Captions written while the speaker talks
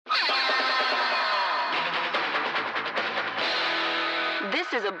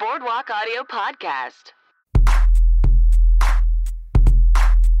This is a Boardwalk Audio podcast.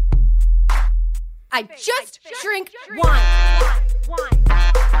 I just drink wine.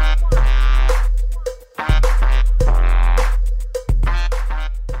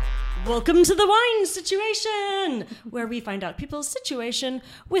 Welcome to the wine situation, where we find out people's situation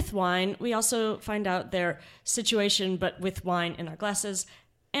with wine. We also find out their situation, but with wine in our glasses,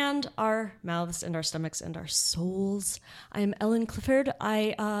 and our mouths, and our stomachs, and our souls. I am Ellen Clifford.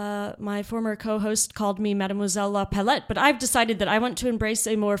 My former co-host called me Mademoiselle La Palette, but I've decided that I want to embrace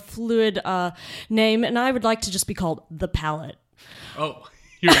a more fluid name, and I would like to just be called The Palette. Oh,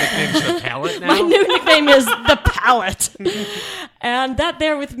 your nickname's The Palette now? My new nickname is The Palette. And that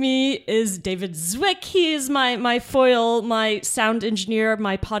there with me is David Zwick. He is my foil, my sound engineer,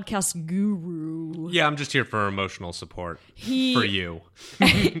 my podcast guru. Yeah, I'm just here for emotional support for you.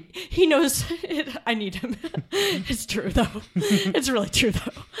 He knows I need him. It's true, though. It's really true,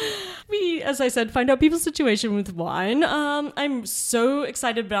 though. We, as I said, find out people's situation with wine. I'm so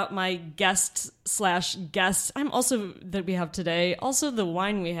excited about my guest. I'm also, that we have today. Also, the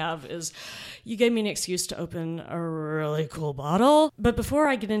wine we have is, you gave me an excuse to open a really cool bottle. But before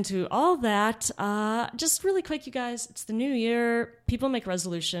I get into all that, just really quick, you guys, it's the new year. People make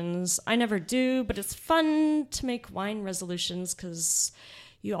resolutions. I never do, but it's fun to make wine resolutions because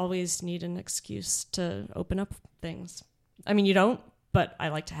you always need an excuse to open up things. I mean, you don't, but I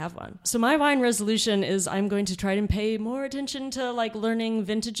like to have one. So my wine resolution is I'm going to try and pay more attention to like learning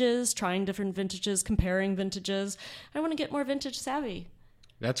vintages, trying different vintages, comparing vintages. I want to get more vintage savvy.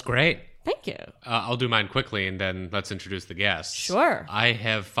 That's great. Thank you. I'll do mine quickly, and then let's introduce the guests. Sure. I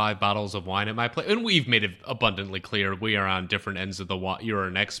have 5 bottles of wine at my place, and we've made it abundantly clear we are on different ends of the wine. You're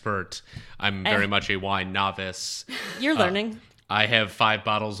an expert. I'm very much a wine novice. You're learning. I have 5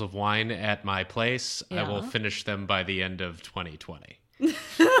 bottles of wine at my place. Yeah. I will finish them by the end of 2020.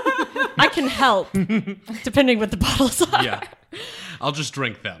 I can help, depending what the bottles are. Yeah. I'll just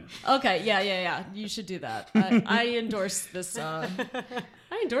drink them. Okay, yeah. You should do that. I endorse this. I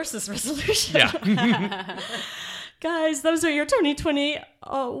endorse this resolution. Yeah. Guys, those are your 2020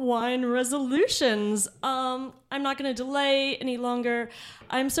 wine resolutions. I'm not going to delay any longer.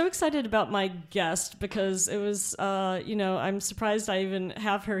 I'm so excited about my guest because it was, I'm surprised I even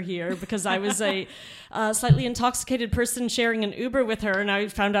have her here because I was a slightly intoxicated person sharing an Uber with her, and I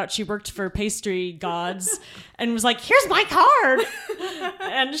found out she worked for Pastry Gods and was like, here's my card.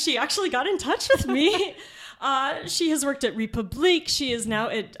 And she actually got in touch with me. She has worked at Republique. She is now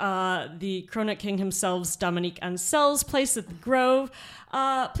at the Cronut King himself's Dominique Ansell's place at the Grove.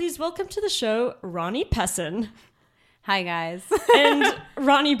 Please welcome to the show, Ronnie Pessin. Hi, guys. And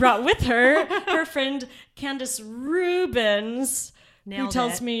Ronnie brought with her her friend Candace Rubens, who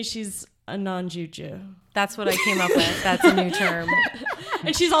tells me she's a non-juju. That's what I came up with. That's a new term.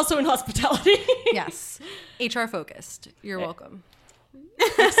 And she's also in hospitality. Yes. HR focused. You're welcome.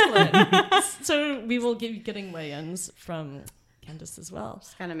 Excellent. So we will be getting weigh-ins from Candace as well.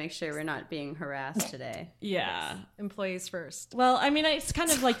 Just gotta make sure we're not being harassed today. Yeah. Employees first. Well, I mean, it's kind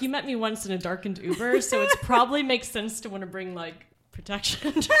of like you met me once in a darkened Uber, so it probably makes sense to want to bring, like,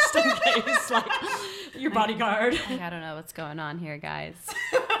 protection just in case, like, your bodyguard. I don't know what's going on here, guys.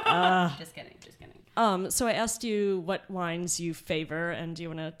 Just kidding. So I asked you what wines you favor, and do you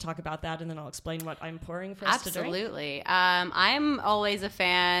want to talk about that, and then I'll explain what I'm pouring for us to drink? Absolutely. I'm always a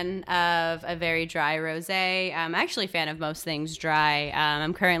fan of a very dry rosé. I'm actually a fan of most things dry.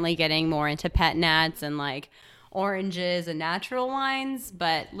 I'm currently getting more into pet nats and like oranges and natural wines,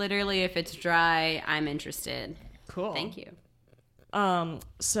 but literally if it's dry, I'm interested. Cool. Thank you.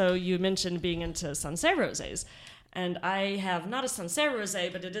 So you mentioned being into Sancerre rosés. And I have not a Sancerre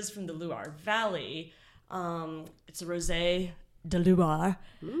rosé, but it is from the Loire Valley. It's a rosé de Loire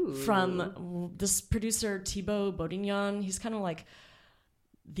from this producer Thibaut Bourguignon. He's kind of like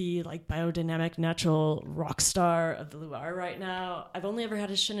the biodynamic natural rock star of the Loire right now. I've only ever had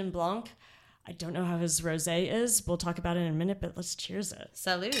his Chenin Blanc. I don't know how his rosé is. We'll talk about it in a minute, but let's cheers it.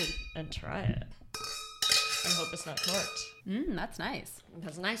 Salud. And try it. I hope it's not corked. That's nice.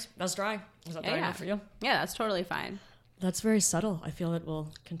 That's nice. That's dry. Is that dry enough for you? Yeah, that's totally fine. That's very subtle. I feel it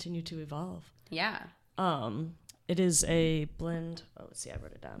will continue to evolve. Yeah. It is a blend. Oh, let's see. I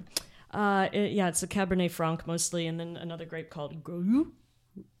wrote it down. It's a Cabernet Franc mostly, and then another grape called Gros.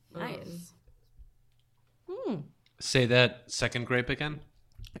 Nice. Say that second grape again.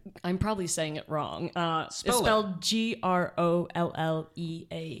 I'm probably saying it wrong. It's Spell it. spelled Grolleau.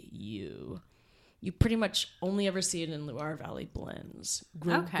 You pretty much only ever see it in Loire Valley blends.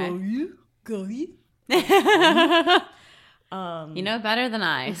 Okay. You You know better than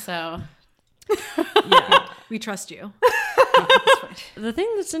I, so Yeah. We trust you. The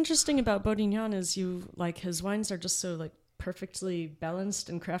thing that's interesting about Bourguignon is his wines are just so like perfectly balanced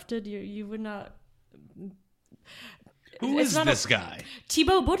and crafted. You would not. Who is this guy?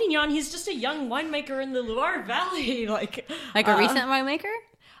 Thibaut Bourguignon. He's just a young winemaker in the Loire Valley. Like a recent winemaker?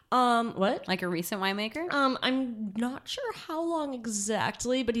 What? Like a recent winemaker? I'm not sure how long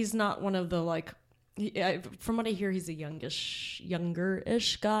exactly, but he's not one of the like. From what I hear, he's a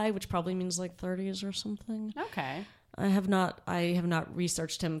younger-ish guy, which probably means like 30s or something. Okay. I have not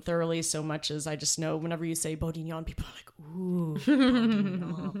researched him thoroughly so much as I just know whenever you say Bourguignon, people are like, ooh,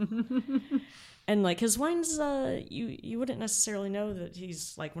 Bourguignon. And like his wines, you wouldn't necessarily know that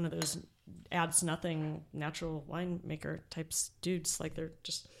he's like one of those adds nothing natural winemaker types dudes. Like they're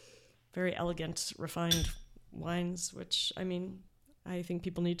just very elegant, refined wines, which I mean, I think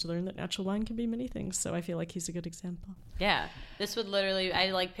people need to learn that natural wine can be many things. So I feel like he's a good example. Yeah. This would literally,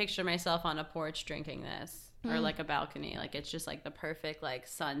 I like picture myself on a porch drinking this or like a balcony. Like it's just like the perfect like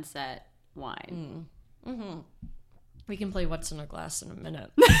sunset wine. We can play What's in a Glass in a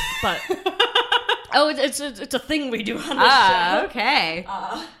minute. But it's a thing we do on the show. Okay.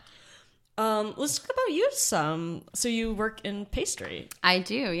 Let's talk about you some. So you work in pastry. I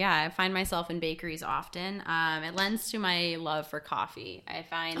do, yeah. I find myself in bakeries often. It lends to my love for coffee. I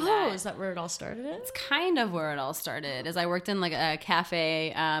find Is that where it all started? it's kind of where it all started. As I worked in like a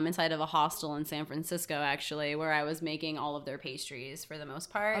cafe inside of a hostel in San Francisco, actually, where I was making all of their pastries for the most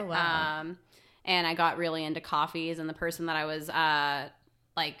part. Oh, wow. And I got really into coffees, and the person that I was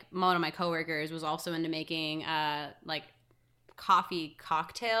like one of my coworkers was also into making like coffee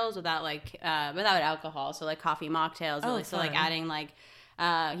cocktails without alcohol, so like coffee mocktails. So like adding like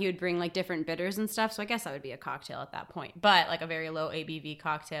he would bring like different bitters and stuff, so I guess that would be a cocktail at that point, but like a very low ABV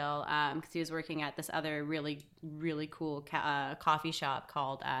cocktail, because he was working at this other really cool coffee shop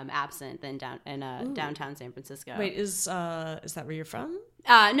called Absinthe in downtown San Francisco. Wait, is that where you're from?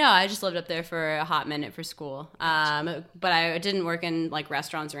 No, I just lived up there for a hot minute for school. Gotcha. But I didn't work in like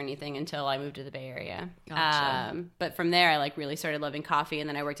restaurants or anything until I moved to the Bay Area. Gotcha. But from there, I like really started loving coffee, and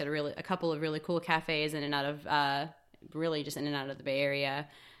then I worked at a couple of really cool cafes in and out of really just in and out of the Bay Area.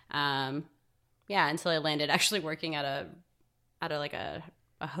 Until I landed actually working at a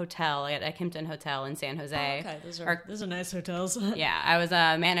hotel at Kimpton Hotel in San Jose. Oh, okay, those are nice hotels. Yeah, I was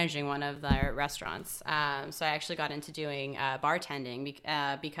managing one of their restaurants. So I actually got into doing bartending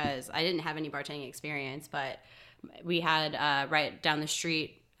because I didn't have any bartending experience, but we had right down the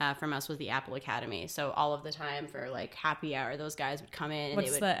street from us was the Apple Academy. So all of the time for like happy hour, those guys would come in. And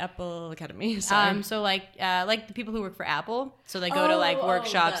What's the Apple Academy? Sorry. So like the people who work for Apple. So they go to like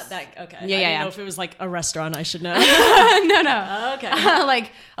workshops. Okay. Yeah, I didn't know if it was like a restaurant. I should know. No. Okay.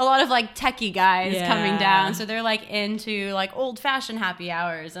 Like a lot of like techie guys coming down. So they're like into like old fashioned happy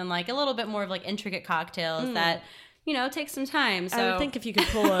hours and like a little bit more of like intricate cocktails that, take some time. So I would think if you could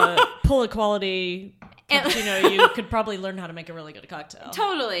pull a quality cappuccino, you could probably learn how to make a really good cocktail.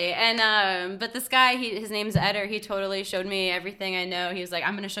 Totally. And but this guy, his name's Eder. He totally showed me everything I know. He was like,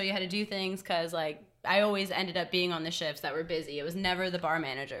 I'm going to show you how to do things, because like I always ended up being on the shifts that were busy. It was never the bar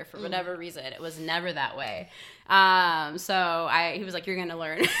manager for whatever reason. It was never that way. He was like, you're going to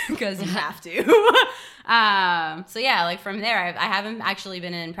learn because you have to. Like from there, I haven't actually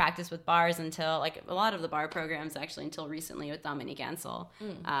been in practice with bars until like a lot of the bar programs actually until recently with Dominique Ansel,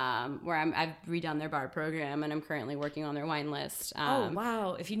 where I've redone their bar program and I'm currently working on their wine list. Oh,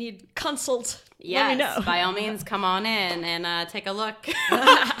 wow. If you need consult, yes, let me know. By all means, come on in and take a look,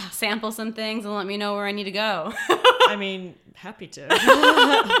 sample some things and let me know where I need to go. I mean, happy to.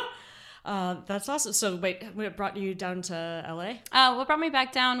 That's awesome. So wait, what brought you down to LA? What brought me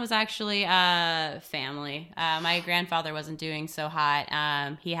back down was actually family. My grandfather wasn't doing so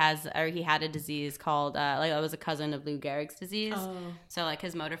hot. He had a disease called it was a cousin of Lou Gehrig's disease. Oh. So like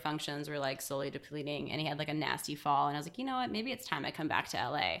his motor functions were like slowly depleting, and he had like a nasty fall. And I was like, you know what? Maybe it's time I come back to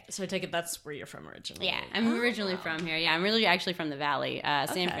LA. So I take it that's where you're from originally. Yeah, I'm originally from here. Yeah, I'm really actually from the Valley,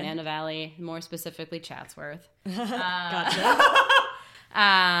 San Fernando Valley, more specifically Chatsworth. Gotcha.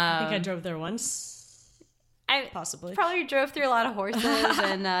 I think I drove there once. I possibly probably drove through a lot of horses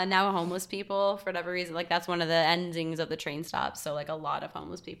and now homeless people for whatever reason. Like that's one of the endings of the train stops. So like a lot of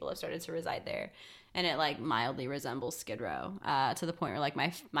homeless people have started to reside there, and it like mildly resembles Skid Row to the point where like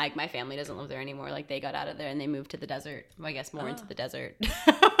my family doesn't live there anymore. Like they got out of there and they moved to the desert. Well, I guess more into the desert.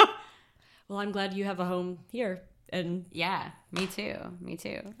 Well, I'm glad you have a home here. And yeah, me too.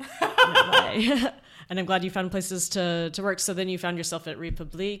 And I'm glad you found places to work. So then you found yourself at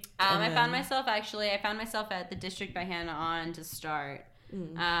Republique. I found myself at the District by Hannah On to start,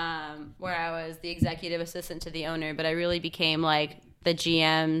 where I was the executive assistant to the owner, but I really became like the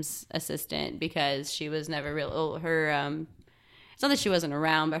GM's assistant because she was never real. it's not that she wasn't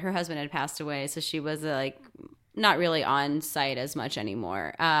around, but her husband had passed away, so she was like not really on site as much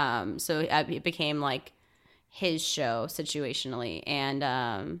anymore. So it became like his show situationally, and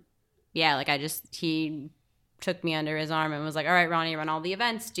like he took me under his arm and was like, all right, Ronnie, run all the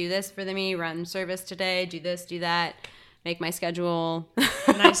events, do this for me, run service today, do this, do that, make my schedule.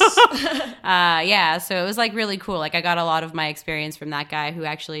 Nice. So it was like really cool. Like I got a lot of my experience from that guy, who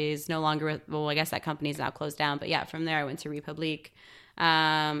actually is no longer with, well, I guess that company is now closed down, but yeah, from there I went to Republique.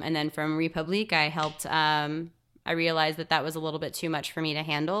 And then from Republique, I helped, I realized that was a little bit too much for me to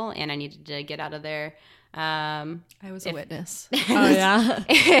handle, and I needed to get out of there. I was a witness. Oh yeah.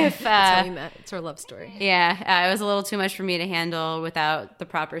 If That's how we met. It's our love story. it was a little too much for me to handle without the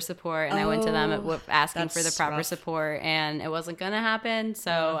proper support, and I went to them asking for the that's proper rough. support, and it wasn't going to happen.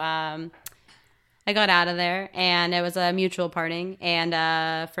 So I got out of there, and it was a mutual parting.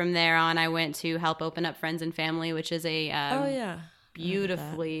 And from there on, I went to help open up Friends and Family, which is a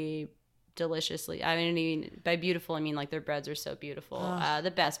beautifully, deliciously. I mean, by beautiful, I mean like their breads are so beautiful.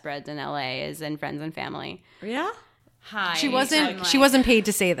 The best breads in LA is in Friends and Family. Yeah. Hi. She wasn't paid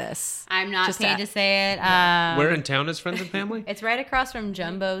to say this. I'm not Just paid that. to say it. Where in town is Friends and Family? It's right across from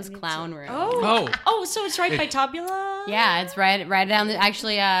Jumbo's Clown Room. Oh, so it's right by Tabula? Yeah, it's right down.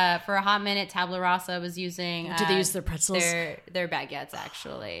 Actually, for a hot minute, Tabla Rasa was using. Do they use their pretzels? Their baguettes,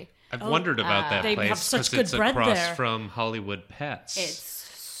 actually. I've wondered about that They place have such because good it's bread across there. from Hollywood Pets. It's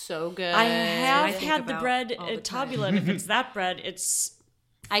so good. I have think had the about bread all the at Tabula, and if it's that bread, it's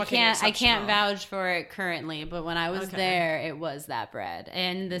I fucking can't exceptional. vouch for it currently, but when I was Okay. there, it was that bread.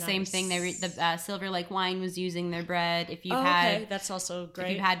 And the same thing, the Silver Lake Wine was using their bread. If you've had that's also If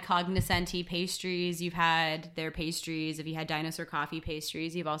great. you've had Cognoscenti pastries, you've had their pastries. If you had Dinosaur Coffee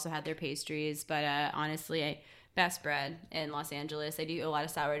pastries, you've also had their pastries. But honestly, best bread in Los Angeles. They do a lot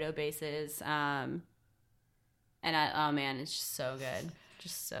of sourdough bases. Oh man, it's just so good.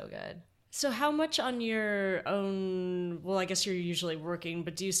 Just so good. So how much on your own, well, I guess you're usually working,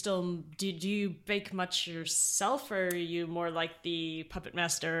 but do you bake much yourself, or are you more like the puppet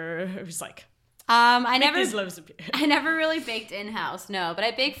master who's like, I make these loaves appear? I never really baked in house, no, but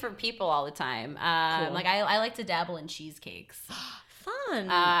I bake for people all the time. Cool. Like I like to dabble in cheesecakes. Fun.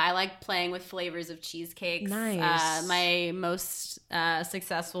 I like playing with flavors of cheesecakes. Nice. My most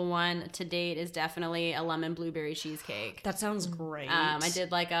successful one to date is definitely a lemon blueberry cheesecake. That sounds great. I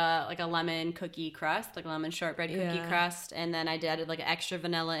did like a lemon cookie crust, like a lemon shortbread cookie crust, and then I did like extra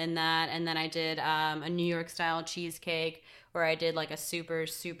vanilla in that, and then I did a New York style cheesecake where I did like a super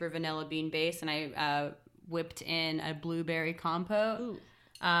vanilla bean base, and I whipped in a blueberry compote,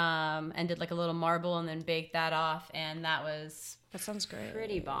 and did like a little marble, and then baked that off, and that was That sounds great.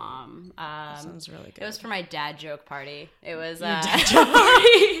 pretty bomb. That sounds really good. It was for my dad joke party. It was dad joke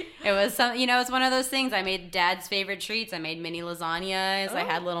party. it was some, it's one of those things. I made dad's favorite treats. I made mini lasagnas. I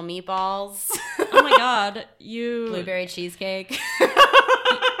had little meatballs. Oh my god, Blueberry cheesecake.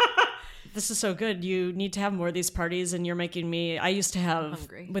 This is so good. You need to have more of these parties, and you're making me. I used to have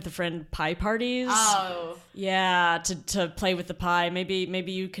hungry. with a friend pie parties. Oh, Yeah, to play with the pie.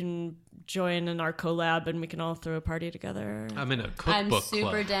 Maybe you can join in our collab, and we can all throw a party together. I'm in a cookbook I'm super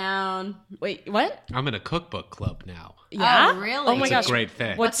club. down. Wait, what? I'm in a cookbook club now. Yeah. Oh, really? Oh my It's gosh. a great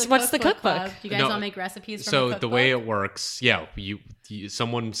thing. What's the cookbook? club? You guys No, all make recipes from So a cookbook? the way it works,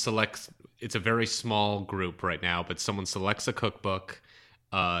 someone selects. It's a very small group right now, but someone selects a cookbook.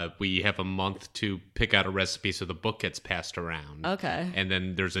 We have a month to pick out a recipe, so the book gets passed around. Okay. And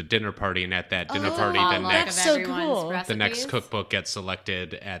then there's a dinner party, and at that dinner party, Potluck the of next That's so everyone's cool. the next recipes? cookbook gets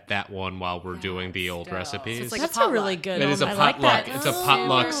selected at that one while we're doing the old dope. recipes. So it's like That's a a really potluck. good. It is a I like potluck. that. It's a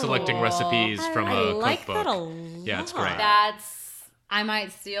potluck Super selecting cool. recipes from I a like cookbook. that a Yeah, it's lot. great. I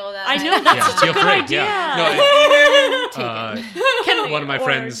might steal that. I know, that's Yeah, such a feel good free. idea. Yeah. No, one of my Or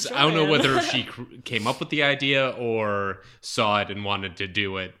friends, I don't know Joanne. whether she came up with the idea or saw it and wanted to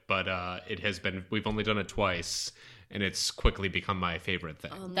do it, but we've only done it twice, and it's quickly become my favorite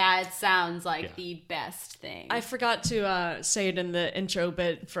thing. That sounds like the best thing. I forgot to say it in the intro,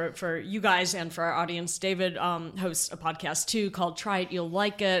 but for you guys and for our audience, David hosts a podcast too called Try It, You'll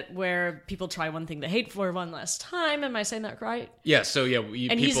Like It, where people try one thing they hate for one last time. Am I saying that right? Yeah, so yeah,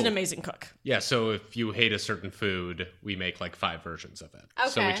 And he's an amazing cook. Yeah, so if you hate a certain food, we make like 5 versions of it.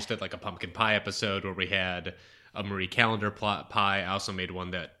 So we Okay. just did like a pumpkin pie episode where we had a Marie Callender pie. I also made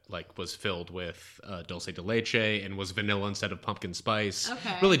one that like was filled with dulce de leche and was vanilla instead of pumpkin spice.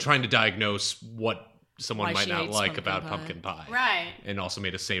 Okay. Really trying to diagnose what someone Why might she not hates like pumpkin about pie. pumpkin pie. Right. And also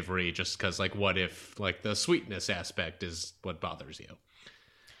made a savory just because like what if like the sweetness aspect is what bothers you.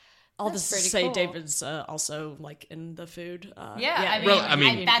 All That's this to pretty say, cool. David's also like in the food. Yeah, Well, I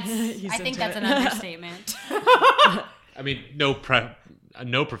mean- I He's think into that's it. an understatement. I mean, no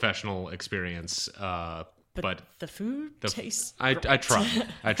professional experience, but the food tastes. I try.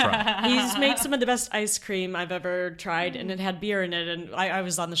 He's made some of the best ice cream I've ever tried, and it had beer in it. And I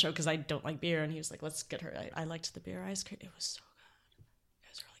was on the show because I don't like beer, and he was like, "Let's get her." I liked the beer ice cream. It was so good. It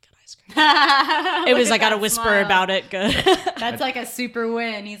was really good ice cream. It was. I got to whisper smile. about it. Good. That's like a super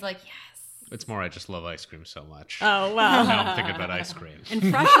win. He's like, yes. It's more I just love ice cream so much. Oh wow. Now I'm thinking about ice cream. And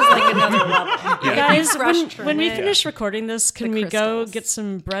fresh is like another level. You guys, Fresh when we trinket. finish recording this, can The we go crystals. get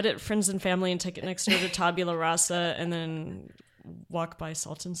some bread at Friends and Family and take it next door to Tabula Rasa and then walk by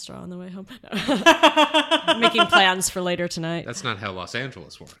Salt and Straw on the way home? No. Making plans for later tonight. That's not how Los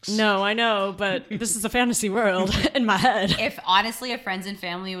Angeles works. No, I know, but this is a fantasy world in my head. If honestly, if Friends and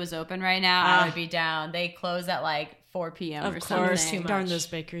Family was open right now, I would be down. They close at like 4 p.m. Of or course, something. darn those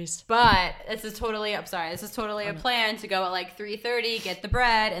bakeries. But this is totally a plan to go at like 3:30, get the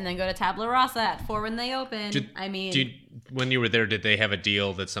bread, and then go to Tabula Rasa at 4 when they open. When you were there, did they have a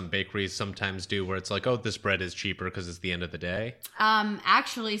deal that some bakeries sometimes do where it's like, oh, this bread is cheaper because it's the end of the day?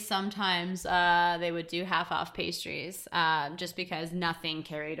 Actually, sometimes they would do half-off pastries just because nothing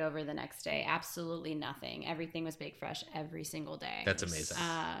carried over the next day. Absolutely nothing. Everything was baked fresh every single day. That's amazing.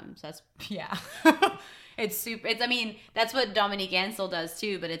 So that's, yeah. It's super. I mean, that's what Dominique Ansel does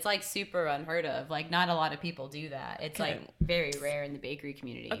too, but it's like super unheard of. Like, not a lot of people do that. It's like very rare in the bakery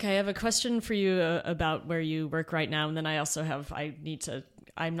community. Okay, I have a question for you about where you work right now, and then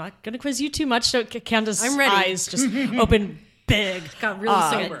I'm not going to quiz you too much, so Candace's I'm ready. eyes just open big. Got really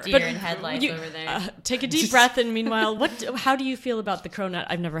sober. Deer in headlights over there. Take a deep breath, and meanwhile, how do you feel about the Cronut?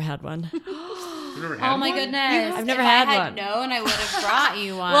 I've never had one. You never had Oh my one? goodness! I've never if had I one. had known, I would have brought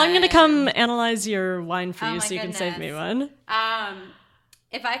you one. Well, I'm going to come analyze your wine for Oh you my so you can save me goodness. one.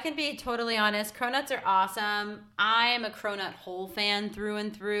 If I can be totally honest, cronuts are awesome. I am a cronut hole fan through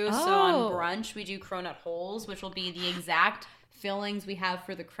and through. So on brunch, we do cronut holes, which will be the exact fillings we have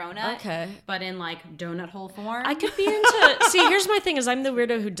for the cronut. Okay. But in like donut hole form. I could be into. See, here's my thing: is I'm the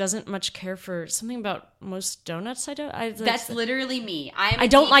weirdo who doesn't much care for something about most donuts. That's literally me. I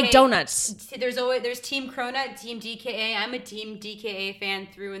don't like donuts. There's Team Cronut, Team DKA. I'm a Team DKA fan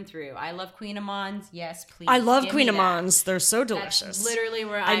through and through. I love Queen Amans. Yes, please. I love give Queen me that. Amans. They're so delicious. That's literally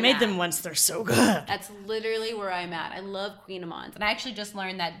where I made at. them once. They're so good. That's literally where I'm at. I love Queen Amans. And I actually just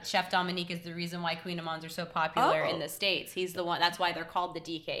learned that Chef Dominique is the reason why Queen Amans are so popular in the States. He's the one. That's why they're called the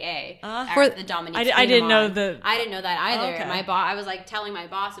DKA. For the Dominique I Queen didn't know Amans. I didn't know that either. Okay. I was like telling my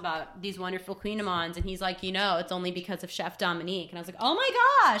boss about these wonderful Queen Amans, and he's like, it's only because of Chef Dominique. And I was like, oh my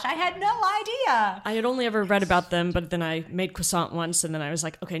gosh, I had no idea. I had only ever read about them, but then I made croissant once, and then I was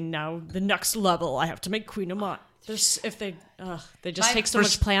like, okay, now the next level, I have to make Queen Amans. They just take so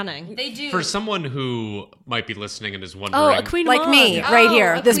much planning. They do. For someone who might be listening and is wondering, Oh, a Queen Like Amans. me, right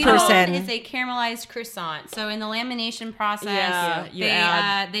here. A This Queen Amans person. is a caramelized croissant. So in the lamination process, Yeah, you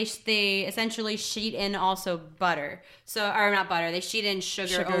add- they essentially sheet in also butter. Or not butter. They sheet in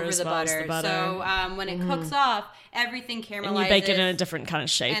sugar over as the well as butter. the butter. So when it cooks off, everything caramelizes. And you bake it in a different kind of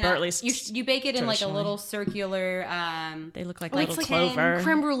shape, And, or at least you bake it in like a traditionally. little circular. They look like Like little like clover.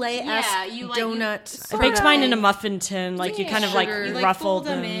 creme brulee Yeah, you like- donut. I baked mine in a muffin tin, like you kind of like sugar. You ruffled fold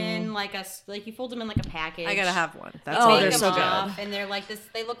them in like you fold them in like a package. I gotta have one. That's Oh, all. they're Take so them good. off, and they're like this.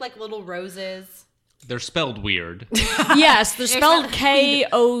 They look like little roses. they're spelled weird. Yes, they're spelled spelled Kouigh.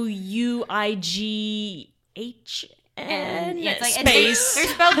 And yeah, it's like space. they're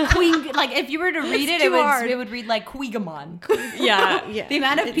spelled Queen. Like if you were to read it, too hard. it would read like Queegamon. Yeah. Yeah. The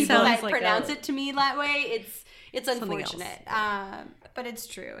amount of It people sounds that like pronounce a- it to me that way, it's Something unfortunate. But it's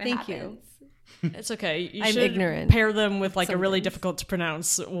true. It Thank you. happens. It's okay. You I'm should ignorant. pair them with like a really difficult to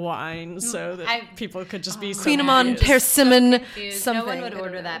pronounce wine so that people could just be so Queen Amand, confused. persimmon, Confused. something. No one would I don't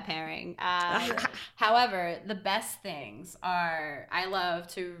order know. that pairing. However, the best things are I love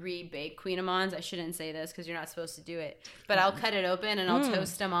to rebake Queen Amans. I shouldn't say this because you're not supposed to do it, but I'll cut it open and I'll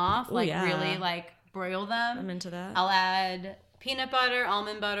toast them off, like yeah. really like broil them. I'm into that. I'll add peanut butter,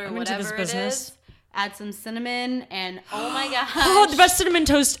 almond butter, I'm into whatever this it business. is. Add some cinnamon, and oh my gosh. Oh, the best cinnamon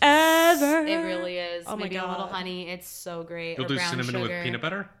toast ever. It really is. Oh my Maybe a little God. honey. It's so great. You'll or do brown cinnamon sugar. with peanut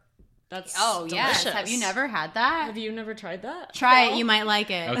butter? That's Oh, yes. delicious. Have you never had that? Have you never tried that? Try it. You might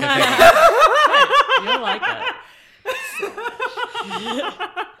like it. Okay, thank you. You'll like it.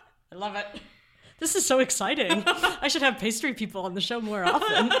 I love it. This is so exciting. I should have pastry people on the show more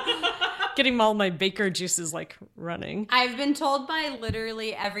often. Getting all my baker juices like running. I've been told by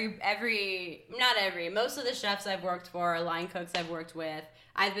literally most of the chefs I've worked for, or line cooks I've worked with,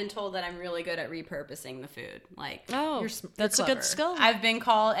 I've been told that I'm really good at repurposing the food. Like, Oh, that's a clever. good skill. I've been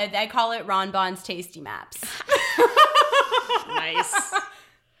called, I call it Ron Bond's Tasty Maps. Nice.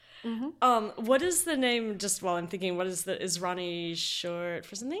 What is the name? Just while I'm thinking, is Ronnie short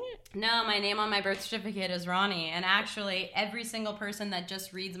for something? No, my name on my birth certificate is Ronnie. And actually, every single person that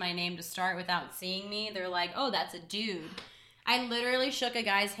just reads my name to start without seeing me, they're like, oh, that's a dude. I literally shook a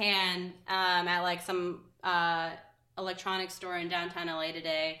guy's hand at like some electronics store in downtown LA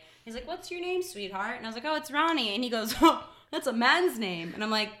today. He's like, what's your name, sweetheart? And I was like, oh, it's Ronnie. And he goes, oh, that's a man's name. And I'm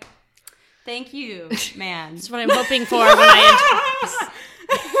like, thank you, man. That's what I'm hoping for when I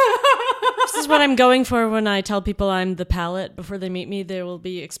This is what I'm going for when I tell people I'm the palate. Before they meet me, they will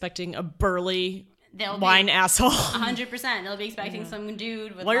be expecting a burly wine asshole. 100%. They'll be expecting some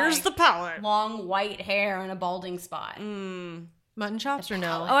dude with Where's like, the palate? long white hair and a balding spot. Mutton chops or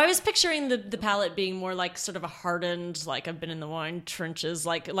no? Oh, I was picturing the palate being more like sort of a hardened, like I've been in the wine trenches,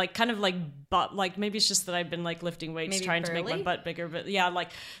 like kind of like butt, like maybe it's just that I've been like lifting weights, Maybe trying to make burly? my butt bigger, but yeah, like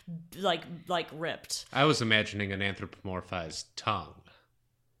ripped. I was imagining an anthropomorphized tongue.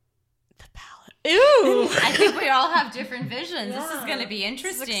 The palate. Ew. I think we all have different visions. This is going to be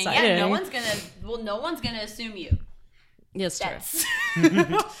interesting. Yeah, exciting. no one's going to assume you. Yes, true.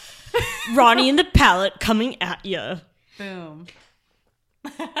 That's Ronnie and the palate coming at you. boom.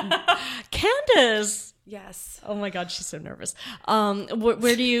 Candace. Yes. Oh my God, she's so nervous.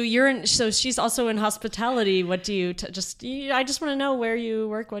 Where do you're in? So she's also in hospitality. What do you I just want to know where you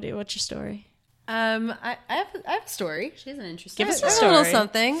work. What's your story? I have a story. She's an interesting. Give us I a have story. a little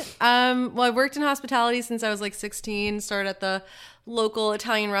something. Well, I worked in hospitality since I was like 16. Started at the local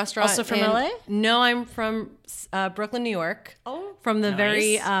Italian restaurant. Also from in- LA? No, I'm from Brooklyn, New York. Oh, from the nice.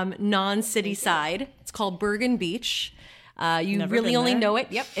 very non-city side. It's called Bergen Beach. You Never really been only there. know it.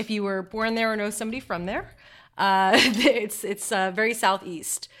 Yep, if you were born there or know somebody from there. It's very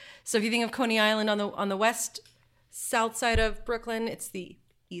southeast. So if you think of Coney Island on the west south side of Brooklyn, it's the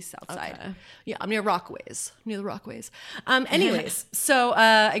east south side. Yeah, I'm near Rockaways, near the Rockaways. Anyways, so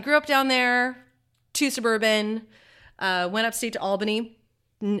I grew up down there, too suburban. Went upstate to Albany,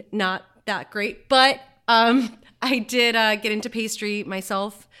 not that great, but I did get into pastry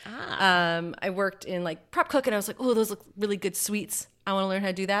myself. I worked in like prep cook, and I was like, oh, those look really good sweets. I want to learn how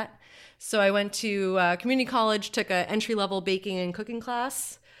to do that. So I went to community college, took an entry-level baking and cooking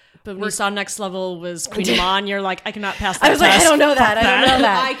class. But when you saw next level was Queen Amon, you're like, I cannot pass that I was like, test. I don't know that. Fuck I don't know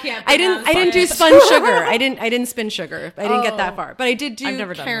that. I can't I didn't do spun sugar. I didn't spin sugar. I didn't get that far. But I did do I've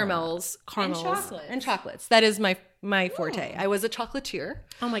never done caramels chocolates. and chocolates. That is my forte. I was a chocolatier.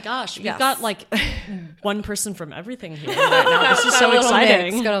 Oh my gosh, we've Yes. got like one person from everything here right now. This is so Got a little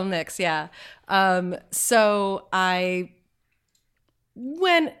exciting. Mix, got a little mix, yeah. So I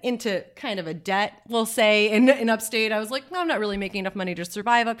went into kind of a debt, we'll say, in upstate. I was like, no, I'm not really making enough money to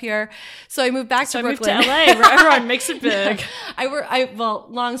survive up here. So I moved back to I moved Brooklyn. to LA where everyone makes it big.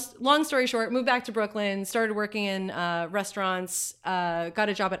 Long story short, moved back to Brooklyn, started working in restaurants, got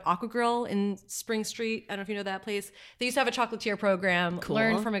a job at Aqua Grill in Spring Street. I don't know if you know that place. They used to have a chocolatier program. Cool.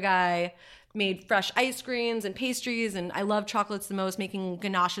 Learned from a guy, made fresh ice creams and pastries, and I love chocolates the most, making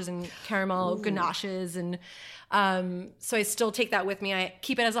ganaches and caramel ganaches. And so I still take that with me. I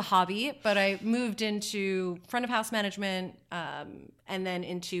keep it as a hobby, but I moved into front of house management and then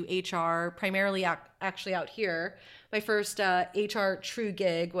into HR, primarily actually out here. My first HR true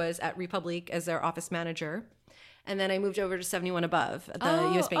gig was at Republic as their office manager. And then I moved over to 71 Above at the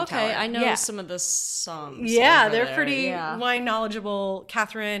US Bank Tower. Okay, I know Yeah. some of the songs. Yeah, over they're there. pretty Yeah. wine knowledgeable.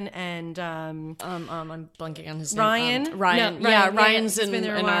 Catherine and I'm blanking on his Ryan? name. Ryan. No, yeah, Ryan. Ryan's It's in been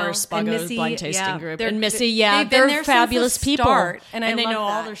there a our while. And Spago Missy, blind tasting yeah. group. They're- And Missy, yeah, they've been they're there since the fabulous people. start, and I they love know all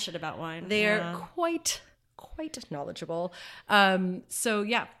that. their shit about wine. They Yeah. are quite knowledgeable. So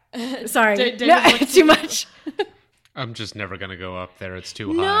yeah. Sorry, David, no, what- too much. I'm just never gonna go up there. It's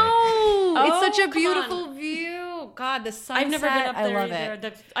too high. No, it's Oh, such a come beautiful view. God, the sunset. I've never been up there I love either.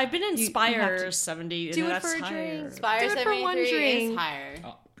 it. I've been in You Spire have to 70. do and it that's for a higher. drink. Spire Do it for one 73 drink. is higher.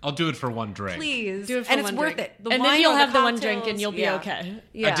 I'll do it for one drink. Please, Do it for and it's one worth drink. it. The And wine then you'll or have the one cocktails, drink and you'll be yeah. okay.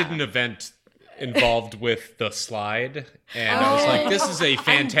 Yeah. I did an event involved with the slide, and I was like, "This is a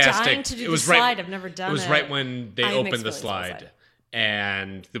fantastic." dying to do it the was slide. right. I've never done It was it. right when they I have opened mixed the feelings on the slide, slide.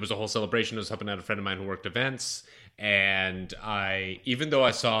 and there was a whole celebration. I was helping out a friend of mine who worked events, and even though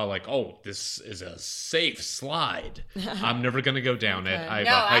I saw like, "Oh, this is a safe slide," I'm never gonna go down it. I have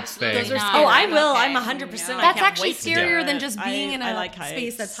No, a height absolutely thing. not. Oh, I I'm will. okay. I'm 100%. I That's can't actually wait to do scarier it. than just being in I a like space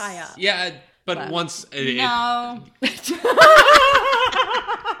heights. that's high up. Yeah, but once No.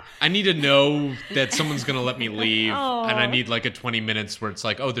 I need to know that someone's going to let me leave, and I need like a 20 minutes where it's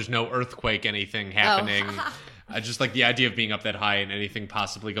like, oh, there's no earthquake, anything happening. I just like the idea of being up that high and anything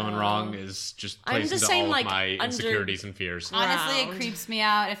possibly going wrong is just I'm plays the into same, all like, of my under- insecurities and fears. Honestly, Round. it creeps me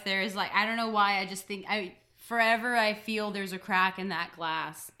out if there's like, I don't know why, I just think forever I feel there's a crack in that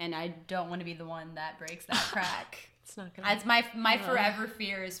glass, and I don't want to be the one that breaks that crack. It's not gonna. As my forever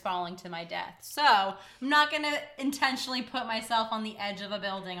fear is falling to my death. So I'm not gonna intentionally put myself on the edge of a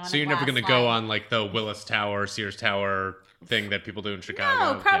building on. So you're never gonna go on like the Willis Tower, Sears Tower thing that people do in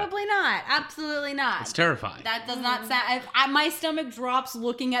Chicago. No, probably not. Absolutely not. It's terrifying. That does not sound. My stomach drops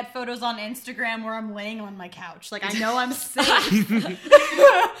looking at photos on Instagram where I'm laying on my couch. Like I know I'm safe,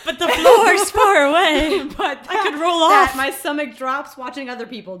 But the floor's far away. but I could roll off. my stomach drops watching other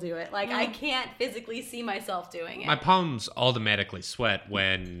people do it. Like I can't physically see myself doing it. My palms automatically sweat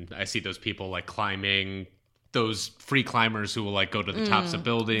when I see those people like climbing, those free climbers who will like go to the tops of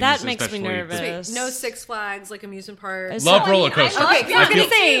buildings. That makes me especially nervous. Wait, no Six Flags, like amusement park. It's Love so- roller coasters. I Okay, like I was gonna views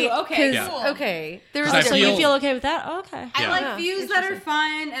say, too. Okay, Yeah. cool. Okay, there's I So feel- you feel okay with that? Oh, okay. I Yeah. like views that are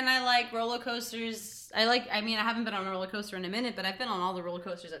fun, and I like roller coasters. I mean, I haven't been on a roller coaster in a minute, but I've been on all the roller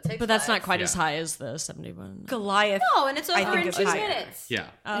coasters at Six But that's not Flags. quite Yeah. as high as the 71. Goliath. No, and it's over think in it's 2 higher. minutes. Yeah.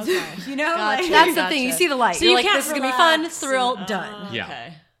 Okay. You know, Gotcha. like That's the thing. You see the light. So You're you like, can't this is gonna be fun. relax Thrill. and- Done.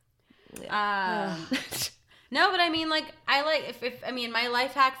 Yeah. Okay. No, but I mean, like, I like if I mean, my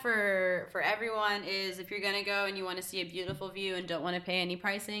life hack for everyone is if you're gonna go and you want to see a beautiful view and don't want to pay any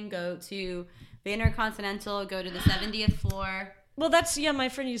pricing, go to the Intercontinental, go to the 70th floor. Well, that's, yeah, my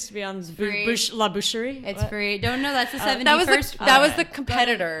friend used to be on free. La Boucherie. It's What? free. Don't know that's the 71st. That was floor. the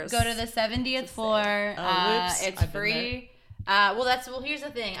competitors. Go to the 70th floor. whoops. It's I've been free. Here's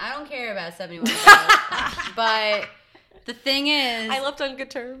the thing. I don't care about 71. But the thing is, I left on good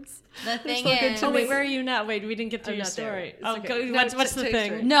terms. the thing so good is, to Oh, me. wait, where are you now? Wait, we didn't get through I'm your not there. story. It's Oh, okay. go, No, what's the take thing?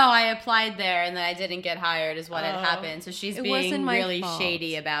 story. no, I applied there and then I didn't get hired. Is what had Oh. happened. So she's It being wasn't my really fault.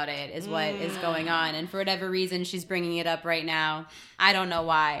 shady about it. Is what is going on, and for whatever reason, she's bringing it up right now. I don't know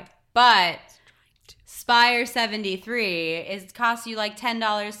why, but Spire 73 costs you like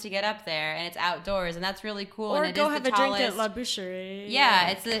 $10 to get up there, and it's outdoors, and that's really cool. Or and it go is have the a drink at tallest- La Boucherie. Yeah,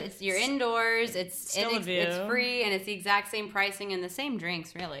 it's you're indoors. It's Still a view. it's free, and it's the exact same pricing and the same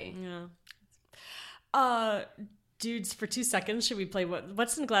drinks, really. Yeah. Dudes, for 2 seconds, should we play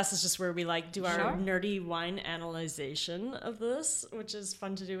What's in the Glass is just where we like do our Sure. nerdy wine analyzation of this, which is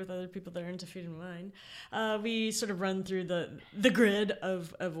fun to do with other people that are into food and wine. We sort of run through the grid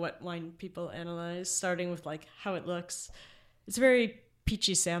of what wine people analyze, starting with like how it looks. It's very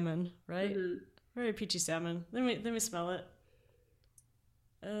peachy salmon, right? Very peachy salmon. Let me smell it.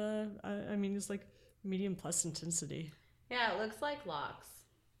 I mean, it's like medium plus intensity. Yeah, it looks like locks.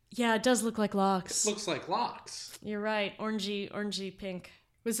 Yeah, it does look like lox. Looks like locks. You're right. Orangey pink.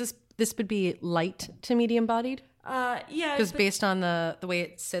 Was this would be light to medium bodied? Yeah. Because but- based on the way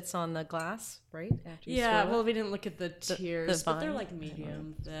it sits on the glass, right? After you yeah, swirl it? well, we didn't look at the tiers, but they're vine. like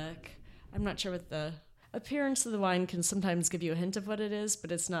medium thick. I'm not sure what the appearance of the wine can sometimes give you a hint of what it is,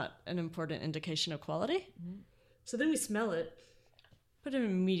 but it's not an important indication of quality. So then we smell it. Put it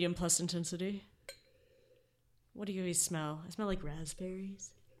in medium plus intensity. What do you smell? I smell like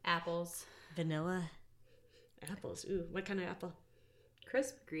raspberries, Apples, vanilla, apples. Ooh, what kind of apple?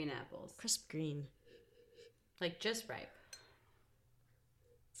 crisp green apples, Crisp green. like just ripe.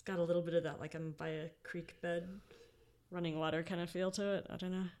 It's got a little bit of that, like I'm by a creek bed, running water kind of feel to it. I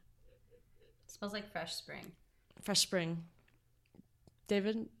don't know. Smells like fresh spring. Fresh spring.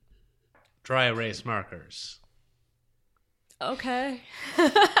 David? Dry erase markers. Okay.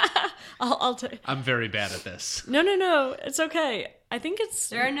 I'll take. I'm very bad at this. No. It's okay. I think it's.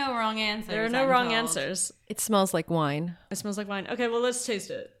 There are no wrong answers. There are no I'm wrong told. answers. It smells like wine. It smells like wine. Okay, well, let's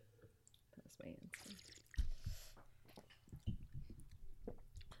taste it.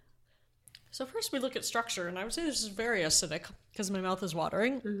 So first we look at structure, and I would say this is very acidic because my mouth is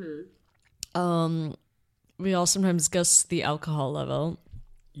watering. We all sometimes guess the alcohol level.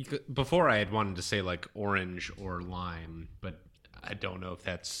 Before I had wanted to say like orange or lime, but I don't know if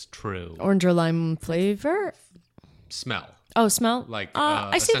that's true. Orange or lime flavor? Smell. Oh, smell? Like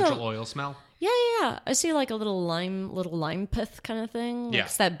I see essential oil smell. Yeah. I see like a little lime pith kind of thing. Like Yeah.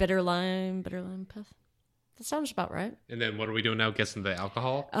 it's that bitter lime pith. That sounds about right. And then what are we doing now? Guessing the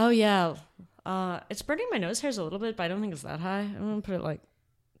alcohol? Oh yeah. It's burning my nose hairs a little bit, but I don't think it's that high. I'm gonna put it like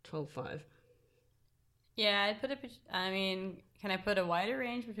 12.5. Yeah, I'd put it. I mean, can I put a wider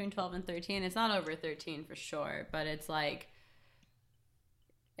range between 12 and 13? It's not over 13 for sure, but it's like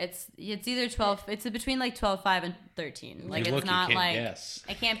it's either 12. It's between like 12.5 and 13. Like You it's look, not you can't like guess.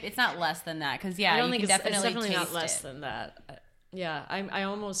 I can't. It's not less than that because yeah, I don't you think can it's definitely not taste less it. than that. Yeah, I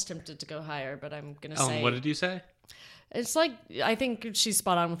almost tempted to go higher, but I'm gonna Oh, say what did you say? it's like I think she's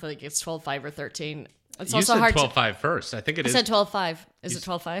spot on with like it's 12.5 or 13. It's You also said hard 12.5 first. I think it I is. said 12.5. Is it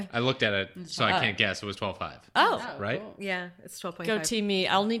 12.5? I looked at it, so I can't guess. It was 12.5. Oh. Right? Yeah, it's 12.5. Go team me.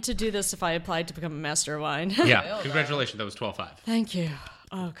 I'll need to do this if I applied to become a master of wine. Yeah. Congratulations. That was 12.5. Thank you.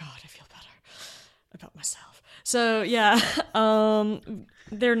 Oh God, I feel better about myself. So yeah,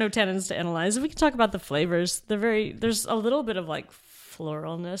 there are no tannins to analyze. We can talk about the flavors. There's a little bit of like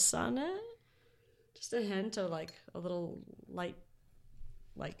floralness on it. Just a hint of like a little light,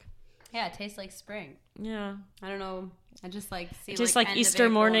 like Yeah, it tastes like spring. yeah. I don't know. I just like see It tastes like like end of Easter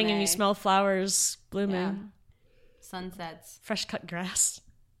April, morning and May. you smell flowers blooming. Yeah. Sunsets. Fresh cut grass.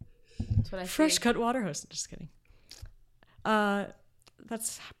 That's what I Fresh see. cut water hose. Just kidding.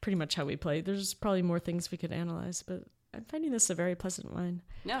 That's pretty much how we play. There's probably more things we could analyze, but I'm finding this a very pleasant wine.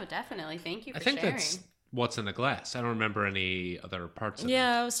 No, definitely. Thank you for I think sharing. that's what's in the glass. I don't remember any other parts of it.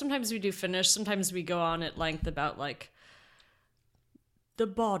 Yeah, sometimes we do finish. Sometimes we go on at length about like the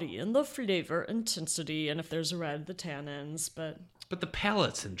body and the flavor intensity, and if there's a red, the tannins, but But the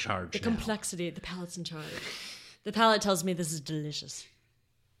palate's in charge the now. complexity, the palate's in charge. The palate tells me this is delicious.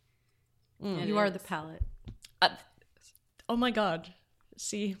 You are the palate. Oh my God.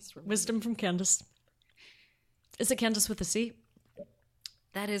 See, wisdom from Candace. Is it Candace with a C?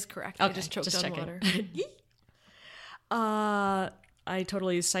 That is correct. I just choked on checking. water. I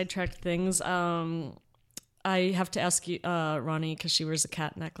totally sidetracked things. I have to ask you, Ronnie, because she wears a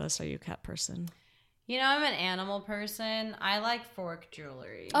cat necklace. Are you a cat person? You know, I'm an animal person. I like fork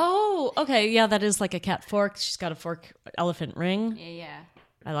jewelry. Oh, okay. Yeah, that is like a cat fork. She's got a fork elephant ring. Yeah.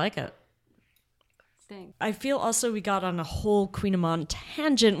 I like it. Thanks. I feel also we got on a whole Queen Amon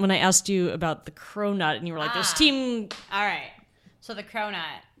tangent when I asked you about the Cronut, and you were like, there's team... All right. So the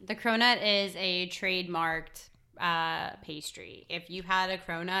Cronut. The Cronut is a trademarked pastry. If you had a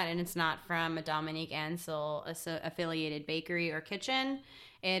Cronut and it's not from a Dominique Ansel affiliated bakery or kitchen,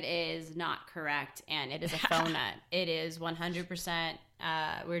 it is not correct, and it is a faux nut. It is 100%.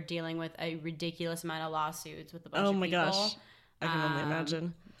 We're dealing with a ridiculous amount of lawsuits with a bunch Oh of my people. gosh. I can only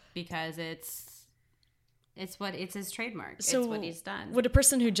imagine. Because it's his trademark. So it's what he's done. Would a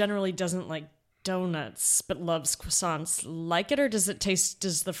person who generally doesn't like donuts but loves croissants like it, or does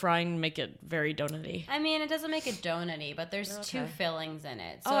the frying make it very donutty? I mean, it doesn't make it donutty, but there's two fillings in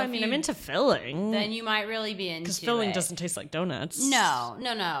it. So I if mean, you- I'm into filling. Then you might really be into Because filling it. doesn't taste like donuts.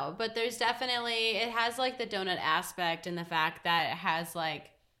 No. But there's definitely, it has like the donut aspect and the fact that it has like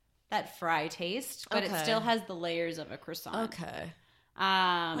that fry taste, but it Okay. still has the layers of a croissant. Okay.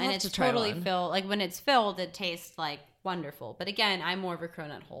 And have it's to try totally one. filled. Like when it's filled, it tastes like wonderful. But again, I'm more of a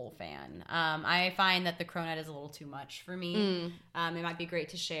Cronut whole fan. I find that the Cronut is a little too much for me. It might be great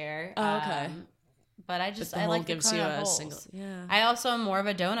to share. Oh, okay. But I The like whole the gives you Cronut a holes. single. Yeah. I also am more of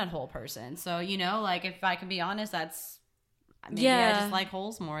a donut hole person. So, you know, like if I can be honest, that's maybe Yeah. I just like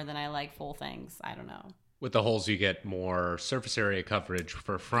holes more than I like full things. I don't know. With the holes, you get more surface area coverage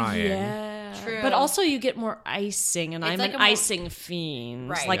for frying. Yeah. True. But also you get more icing, and It's I'm like an a more- icing fiend.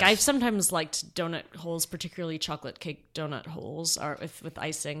 Right. Like Yes. I've sometimes liked donut holes, particularly chocolate cake donut holes, are with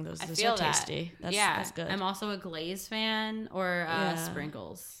icing. Those I are feel that. tasty. That's, yeah, that's good. I'm also a glaze fan or Yeah.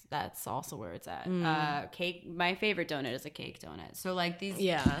 sprinkles. That's also where it's at. Cake. My favorite donut is a cake donut. So like these.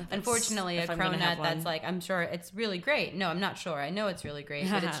 Yeah, that's- Unfortunately, a if I'm gonna have Cronut that's one. like I'm sure it's really great. No, I'm not sure. I know it's really great,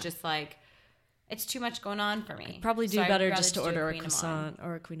 but it's just like it's too much going on for me. Probably do So I'd better rather just to do order a Queen Amon. croissant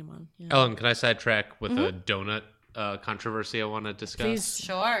or a Queen Amon. Yeah. Ellen, can I sidetrack with a Mm-hmm. donut controversy I want to discuss? Please.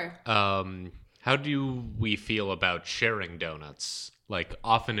 Sure. How do we feel about sharing donuts? Like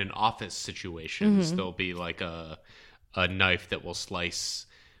often in office situations, Mm-hmm. there'll be like a knife that will slice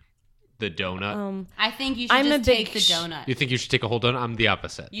the donut. I think you should I'm a just take big the donut. You think you should take a whole donut? I'm the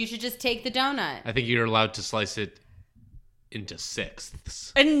opposite. You should just take the donut. I think you're allowed to slice it into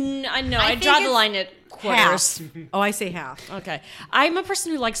sixths. And I know I think draw the it's line at quarters. Half. Oh, I say half. Okay. I'm a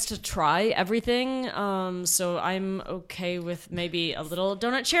person who likes to try everything. So I'm okay with maybe a little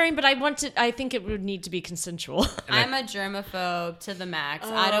donut sharing, but I think it would need to be consensual. I'm a germaphobe to the max.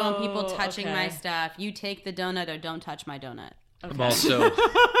 I don't want people touching my okay. stuff. You take the donut or don't touch my donut. I'm also.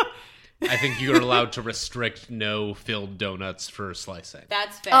 I think you're allowed to restrict no filled donuts for slicing.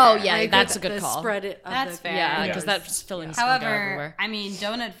 That's fair. Oh, yeah, I agree that's with a good the call. Spread it. of That's the- fair. Yeah, Yeah. because that's fillings can go However, everywhere. I mean,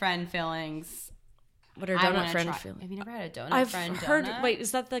 donut friend fillings. What are I donut wanna friend try. fillings? Have you never had a donut I've friend heard. donut? Wait,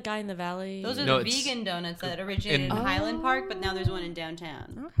 is that the guy in the valley? Those are No, the it's- vegan donuts that originated in Highland Park, but now there's one in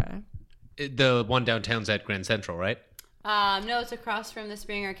downtown. Okay. The one downtown's at Grand Central, right? No, it's across from the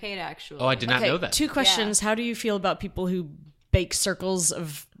Spring Arcade, actually. Oh, I did not know that. Two questions. How do you feel about people who bake circles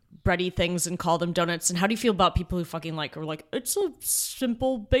of bready things and call them donuts? And how do you feel about people who fucking are like, it's a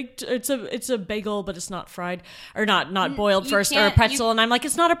simple baked, it's a bagel, but it's not fried or not boiled you first, or a can't- pretzel? And I'm like,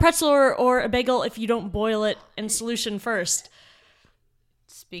 it's not a pretzel or a bagel if you don't boil it in solution first.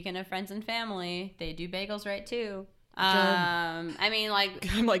 Speaking of friends and family, they do bagels right too. I mean, like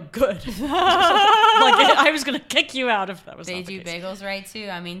I'm like, good. I was gonna kick you out if that was. they not the do case. bagels right too.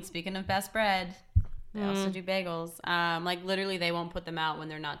 I mean, speaking of best bread, they also do bagels. Like literally, they won't put them out when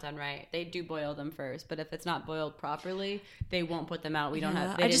they're not done right. They do boil them first, but if it's not boiled properly, they won't put them out. We don't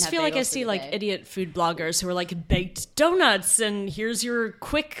have. I just feel like I see like idiot food bloggers who are like baked donuts, and here's your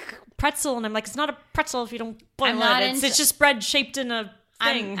quick pretzel, and I'm like, it's not a pretzel if you don't boil it. It's just bread shaped in a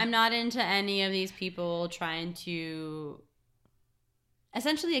thing. I'm not into any of these people trying to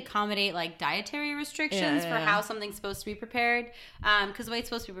essentially accommodate like dietary restrictions for how something's supposed to be prepared. Because the way it's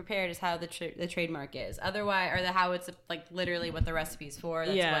supposed to be prepared is how the trademark is. Otherwise, or how it's like literally what the recipe's for.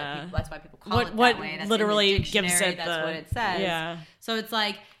 That's why people call it that way. That's literally in the dictionary, gives it that's what it says. Yeah. So it's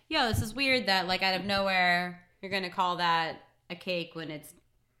like, yo, this is weird that like out of nowhere you're gonna call that a cake when it's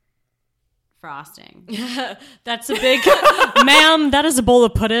frosting. That's a big, ma'am, that is a bowl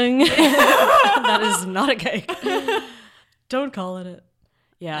of pudding. That is not a cake. Don't call it it.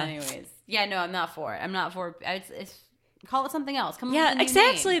 Yeah. Anyways, yeah, no, I'm not for it. I'm not for it's call it something else. Come up Yeah, with a new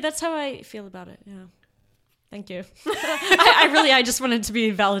exactly. name. That's how I feel about it. Yeah. Thank you. I just wanted to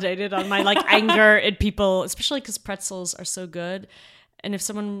be validated on my like anger at people, especially because pretzels are so good. And if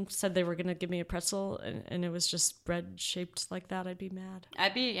someone said they were going to give me a pretzel and it was just bread shaped like that, I'd be mad.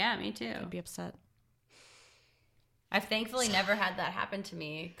 Me too. I'd be upset. I've thankfully never had that happen to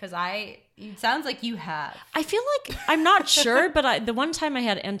me because it sounds like you have. I feel like, I'm not sure, but the one time I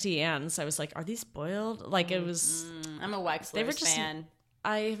had Auntie Anne's, I was like, are these boiled? Like it was... I'm a Wexler's fan.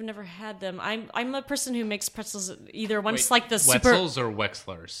 I have never had them. I'm a person who makes pretzels either once Wait, like the super... Wetzel's or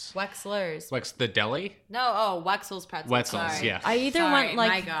Wexler's? Wexler's. The deli? No, Wexel's pretzels. Wetzel's, sorry. yeah. I either Sorry, want like...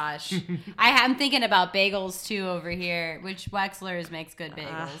 my gosh. I'm thinking about bagels too over here, which Wexler's makes good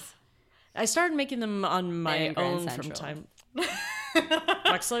bagels. I started making them on my in Grand own from Central. time.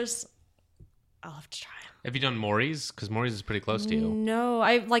 Wexler's? I'll have to try them. Have you done Maury's? Because Maury's is pretty close to you. No,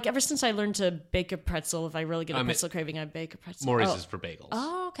 I like ever since I learned to bake a pretzel, if I really get a pretzel craving, I bake a pretzel. Maury's is for bagels.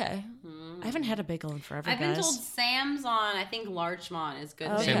 Oh, okay. I haven't had a bagel in forever, I've guys. been told Sam's on, I think Larchmont is good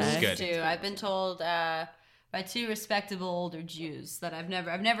Okay. bagels Sam's is good. too. I've been told by two respectable older Jews that I've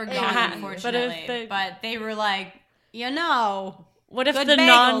never gone, unfortunately. But they were like, What if good the bagels.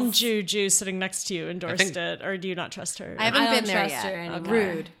 non-Jew Jew sitting next to you endorsed it, or do you not trust her? I haven't I been don't there trust yet. her anymore.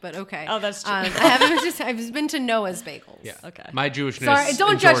 Rude, but okay. Oh, that's true. I've been to Noah's Bagels. Yeah. Okay. My Jewishness Sorry,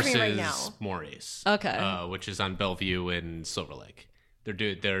 don't judge me endorses right now. Maury's. Okay. Which is on Bellevue in Silver Lake.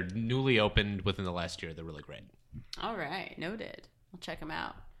 They're newly opened within the last year. They're really great. all right, noted. I'll check them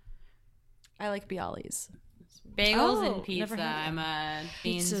out. I like Bialys. Bagels Oh, and never pizza. had I'm a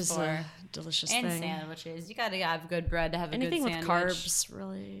beans Pizza's for. a delicious And thing. sandwiches. You gotta have good bread to have a Anything good with sandwich. carbs,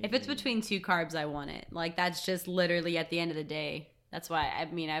 really. If it's between two carbs, I want it. Like that's just literally at the end of the day. That's why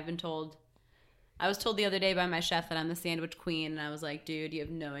I've been told. I was told the other day by my chef that I'm the sandwich queen, and I was like, dude, you have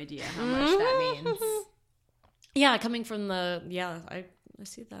no idea how much that means. Yeah, coming from I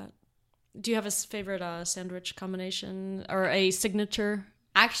see that. Do you have a favorite sandwich combination or a signature?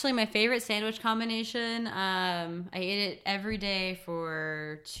 Actually, my favorite sandwich combination, I ate it every day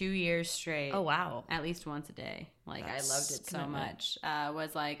for 2 years straight. Oh, wow. At least once a day. Like, That's I loved it so commitment. much.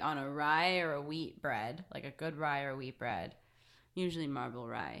 Was like on a rye or a wheat bread, like a good rye or wheat bread. Usually marble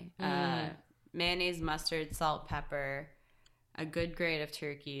rye. Mayonnaise, mustard, salt, pepper, a good grade of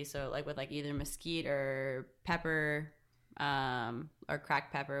turkey. So, like, with, like, either mesquite or pepper, or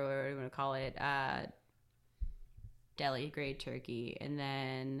cracked pepper, whatever you want to call it. Deli grade turkey, and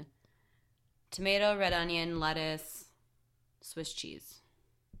then tomato, red onion, lettuce, Swiss cheese.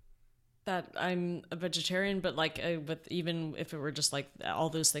 That I'm a vegetarian, but like with even if it were just like all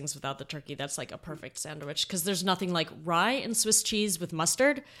those things without the turkey, that's like a perfect sandwich because there's nothing like rye and Swiss cheese with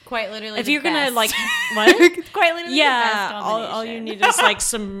mustard. Quite literally, If the you're gonna best. like what? Quite literally, Yeah, the best all you combination. need is like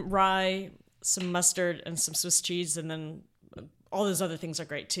some rye, some mustard, and some Swiss cheese, and then all those other things are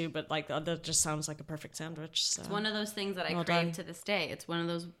great too. But like that just sounds like a perfect sandwich. So. It's one of those things that I Well crave done. to this day. It's one of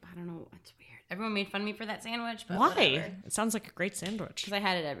those, I don't know, it's weird. Everyone made fun of me for that sandwich, but Why? whatever. It sounds like a great sandwich. Because I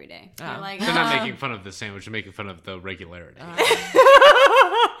had it every day. Oh. They're like, They're not making fun of the sandwich. They're making fun of the regularity.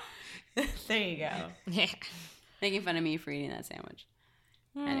 there you go. Making fun of me for eating that sandwich.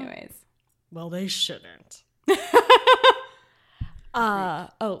 Anyways. Well, they shouldn't.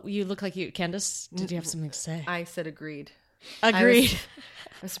 You look like you, Candace. Did you have something to say? I said agreed. Agreed.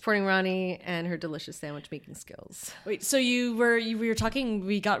 I'm supporting Ronnie and her delicious sandwich making skills. Wait, so you were talking,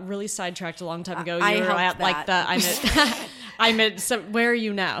 we got really sidetracked a long time ago. I You were helped at like that. I'm at so where are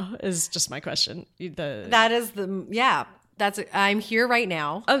you now is just my question. I'm here right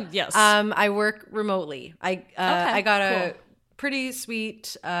now. Oh, yes. I work remotely. I got a cool. pretty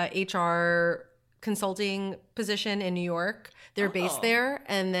sweet HR consulting position in New York. They're based there,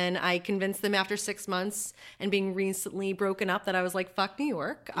 and then I convinced them after 6 months and being recently broken up that I was like, "Fuck New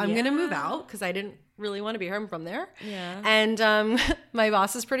York, I'm gonna move out," because I didn't really want to be here. I'm from there. Yeah. And my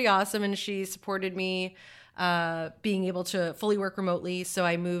boss is pretty awesome, and she supported me being able to fully work remotely. So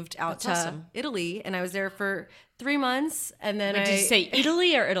I moved out to awesome. Italy, and I was there for 3 months, and then Did you say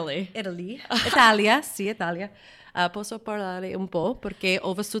Italy or Italy? Italy. Italia, sì, Italia. Posso parlare un po' perché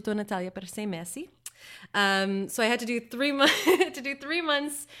ho vissuto in Italia per 6 mesi. So I had to do 3 months. To do 3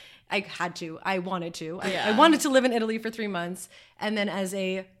 months, I wanted to. I wanted to live in Italy for 3 months, and then as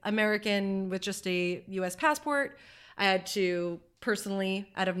a American with just a U.S. passport, I had to personally,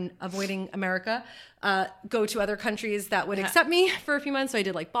 out of avoiding America, go to other countries that would accept me for a few months. So I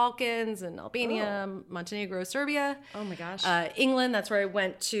did like Balkans and Albania, Montenegro, Serbia. Oh my gosh. England, that's where I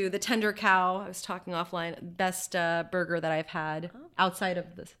went to the Tender Cow. I was talking offline. Best burger that I've had outside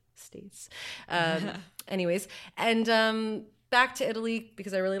of the States. Anyways, and back to Italy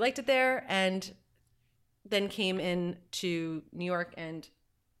because I really liked it there, and then came in to New York and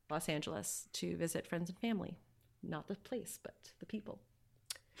Los Angeles to visit friends and family. Not the place, but the people.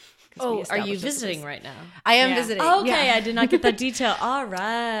 'Cause we Oh, are you established this visiting place. right now? I am visiting. Okay, yeah. I did not get that detail. All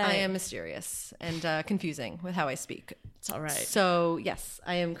right. I am mysterious and confusing with how I speak. It's all right. So, yes,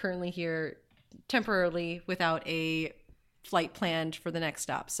 I am currently here temporarily without a flight planned for the next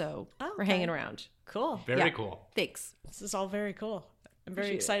stop. So, we're hanging around. Cool. Very cool. Thanks. This is all very cool. I'm very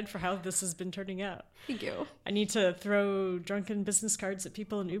Appreciate it. excited for how this has been turning out. Thank you. I need to throw drunken business cards at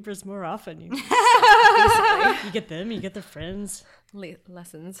people in Ubers more often. You get them, you get their friends.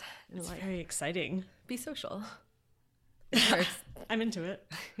 Lessons in It's life. very exciting. Be social. I'm into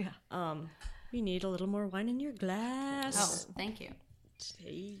it. Yeah. We need a little more wine in your glass. Oh, thank you.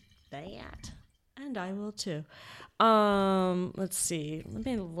 Take that. And I will too. Let's see. Let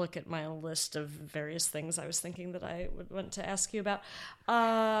me look at my list of various things I was thinking that I would want to ask you about.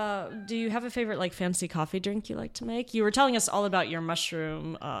 Do you have a favorite like fancy coffee drink you like to make? You were telling us all about your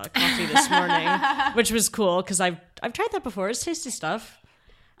mushroom coffee this morning, which was cool because I've tried that before. It's tasty stuff.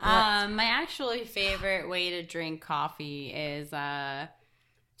 My actually favorite way to drink coffee is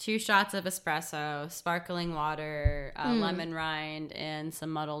 2 shots of espresso, sparkling water, lemon rind, and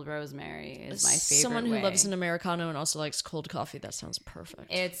some muddled rosemary is my favorite Someone who way. loves an Americano and also likes cold coffee, that sounds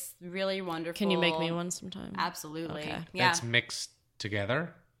perfect. It's really wonderful. Can you make me one sometime? Absolutely. Okay. Yeah. That's mixed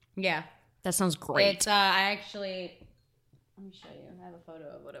together. Yeah. That sounds great. It's I actually let me show you. I have a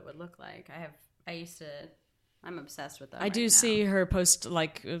photo of what it would look like. I'm obsessed with them. I right do now. see her post,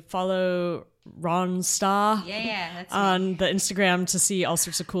 like, follow Ron Star Yeah, that's me. on the Instagram to see all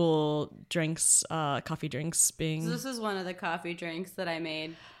sorts of cool drinks, coffee drinks being. So this is one of the coffee drinks that I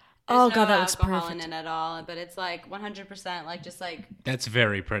made. Oh, There's God, no that looks alcohol perfect. in it at all, but it's like 100% like just like That's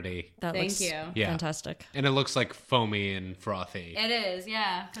very pretty. That thank looks you. Yeah. fantastic. And it looks like foamy and frothy. It is,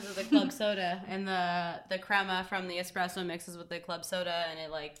 yeah, because of the club soda and the crema from the espresso mixes with the club soda, and it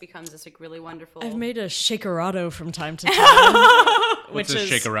like becomes this like really wonderful. I've made a shakerado from time to time. What's a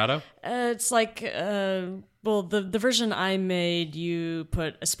shakerado? It's like, well, the version I made, you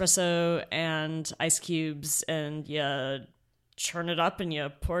put espresso and ice cubes and you churn it up and you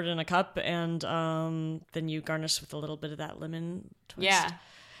pour it in a cup and then you garnish with a little bit of that lemon twist. Yeah.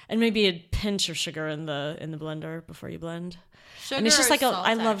 And maybe a pinch of sugar in the blender before you blend. Sugar And it's just or like salt,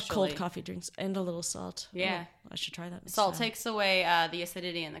 I love cold actually. coffee drinks and a little salt. Yeah. Oh, I should try that. next Salt time. takes away the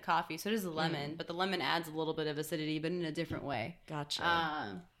acidity in the coffee, so does the lemon, but the lemon adds a little bit of acidity, but in a different way.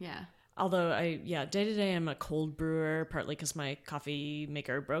 Gotcha. Yeah. Although day to day I'm a cold brewer, partly because my coffee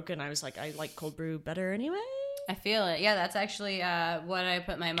maker broke, and I was like, I like cold brew better anyway. I feel it. Yeah, that's actually what I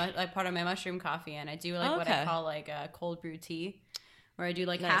put like part of my mushroom coffee in. I do like what I Okay. call like a cold brew tea, where I do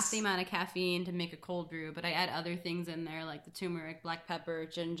like Nice. half the amount of caffeine to make a cold brew, but I add other things in there like the turmeric, black pepper,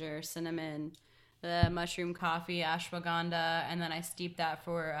 ginger, cinnamon, the mushroom coffee, ashwagandha, and then I steep that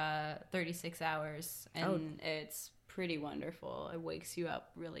for 36 hours, and it's pretty wonderful. It wakes you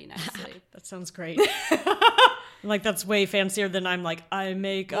up really nicely. That sounds great. Like that's way fancier than I'm like I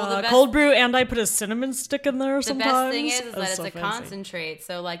make Well, the best- cold brew and I put a cinnamon stick in there The sometimes. best thing is That's that it's so a fancy. concentrate,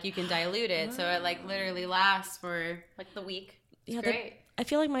 so like you can dilute it, so it like literally lasts for like the week. It's Yeah, great. I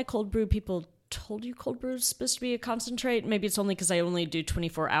feel like my cold brew people told you cold brew is supposed to be a concentrate. Maybe it's only because I only do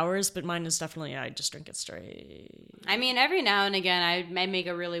 24 hours, but mine is definitely, I just drink it straight. I mean, every now and again, I make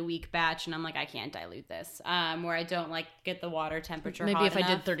a really weak batch, and I'm like, I can't dilute this, where I don't like get the water temperature Maybe hot if I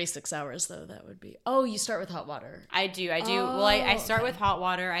enough. did 36 hours, though, that would be... Oh, you start with hot water. I do. Well, I start with hot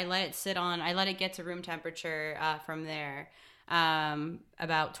water. I let it get to room temperature from there,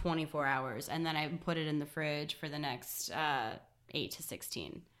 about 24 hours, and then I put it in the fridge for the next 8 to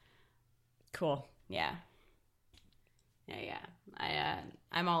 16. Cool. Yeah.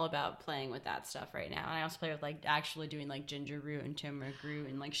 I'm all about playing with that stuff right now, and I also play with like actually doing like ginger root and turmeric root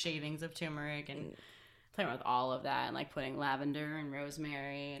and like shavings of turmeric and playing with all of that and like putting lavender and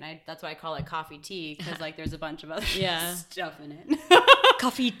rosemary, and that's why I call it coffee tea, because like there's a bunch of other stuff in it.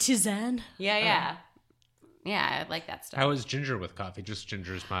 Coffee tisane. Yeah, I like that stuff. How is ginger with coffee? Just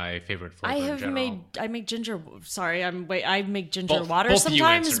ginger is my favorite flavor in general. I make ginger. Sorry, I make ginger Both- water both of you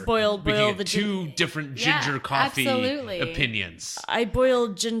sometimes. answer. Boil We can the get two different ginger coffee absolutely. opinions. I boil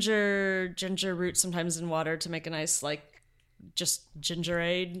ginger root sometimes in water to make a nice like just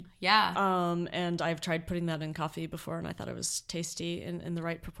gingerade. Yeah. And I've tried putting that in coffee before, and I thought it was tasty in the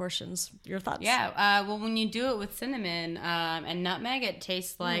right proportions. Your thoughts? Yeah. Well, when you do it with cinnamon and nutmeg, it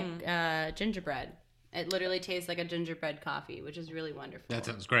tastes like gingerbread. It literally tastes like a gingerbread coffee, which is really wonderful. That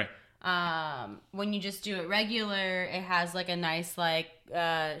sounds great. When you just do it regular, it has like a nice like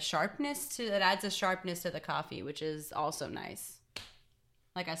sharpness to it. Adds a sharpness to the coffee, which is also nice.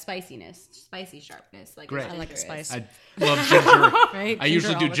 Like a spicy sharpness. Like Great. a I like a ginger spice. is. I love ginger. Right? I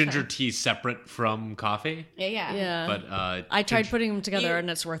usually Ginger do all the ginger time. tea separate from coffee. Yeah. Yeah. But I tried ginger- putting them together, You- and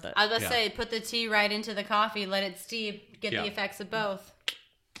it's worth it. I was gonna Yeah. say, put the tea right into the coffee, let it steep, get Yeah. the effects of both.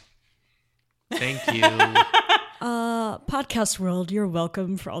 Thank you. Podcast world, you're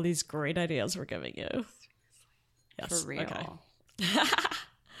welcome for all these great ideas we're giving you. Yes. For real. Okay.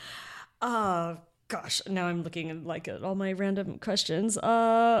 Gosh, now I'm looking at all my random questions.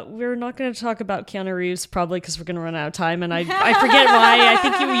 We're not going to talk about Keanu Reeves probably because we're going to run out of time, and I forget why. I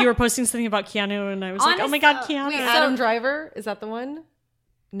think you were posting something about Keanu, and I was like, oh my god, Keanu. wait, Adam Driver, is that the one?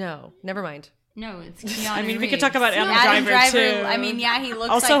 No, never mind. No, it's Keanu I mean, we Reeves. could talk about Adam Driver, too. I mean, yeah, he looks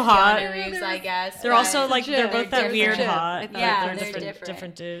Also like hot. Keanu Reeves, I guess. They're but- also like they're both that different. weird Legit. hot. I thought Yeah, they're they're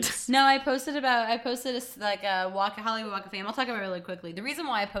different dudes. No, I posted a Hollywood Walk of Fame. I'll talk about it really quickly. The reason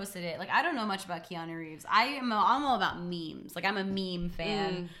why I posted it, like, I don't know much about Keanu Reeves. I'm all about memes. Like, I'm a meme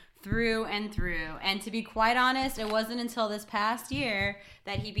fan through and through. And to be quite honest, it wasn't until this past year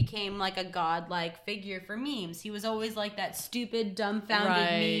that he became like a godlike figure for memes. He was always like that stupid, dumbfounded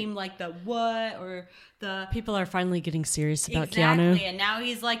Right. meme, like the what or the People are finally getting serious about exactly. Keanu. And now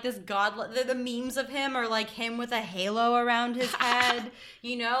he's like this god. The memes of him are like him with a halo around his head.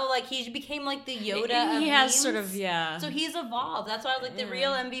 You know, like he became like the Yoda. He of has memes. sort of, yeah. So he's evolved. That's why I was like the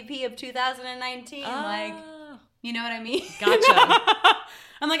real MVP of 2019. Like, you know what I mean? Gotcha.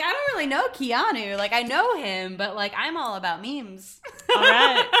 I'm like, I don't really know Keanu. Like, I know him, but like, I'm all about memes. All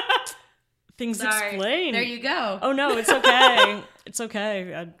right. Things Sorry. explained. There you go. Oh no, it's okay. It's okay.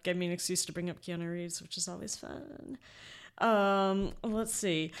 It gave me an excuse to bring up Keanu Reeves, which is always fun. Let's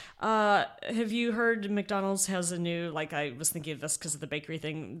see. Have you heard McDonald's has a new, like, I was thinking of this because of the bakery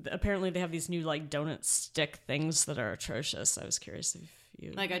thing. Apparently they have these new like donut stick things that are atrocious. I was curious if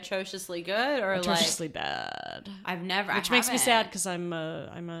you Like atrociously good or atrociously bad. like I've never. Which I makes me sad haven't. because I'm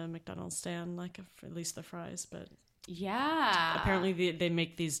a McDonald's stan, like at least the fries, but Yeah. apparently they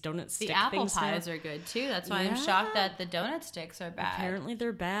make these donut stick the apple things now. pies are good too. That's why I'm shocked that the donut sticks are bad. Apparently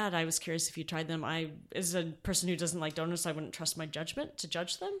they're bad. I was curious if you tried them. As a person who doesn't like donuts, I wouldn't trust my judgment to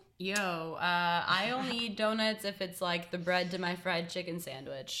judge them. Yo, I only eat donuts if it's like the bread to my fried chicken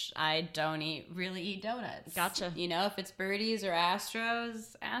sandwich. I don't really eat donuts. Gotcha. You know, if it's Birdies or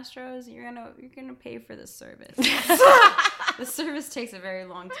Astros, you're gonna pay for the service. The service takes a very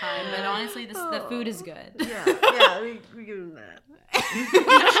long time, but honestly, the food is good. Yeah, we give him that.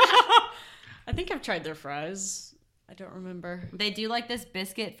 I think I've tried their fries. I don't remember. They do like this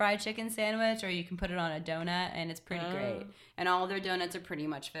biscuit fried chicken sandwich, or you can put it on a donut, and it's pretty great. And all their donuts are pretty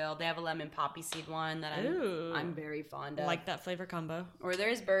much filled. They have a lemon poppy seed one that Ooh. I'm very fond of. Like that flavor combo. Or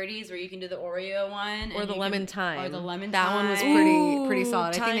there's Birdies where you can do the Oreo one, Or and the you lemon can, time. or the lemon. That one was thyme. pretty solid.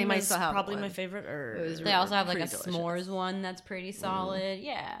 I think they Thyme might is still have probably one. my favorite. It was They also have like a pretty delicious. s'mores one that's pretty solid.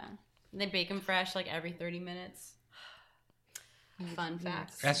 Yeah, they bake them fresh like every 30 minutes. Fun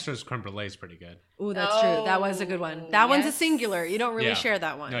fact. Esther's creme brulee is pretty good. Ooh, that's true. That was a good one. That one's a yes. singular. You don't really Yeah. share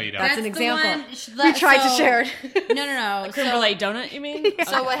that one. No, you don't. That's an the example. one- We tried to share it. No. Creme brulee donut, you mean?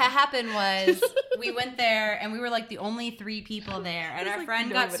 So what happened was we went there and we were like the only 3 people there, and our like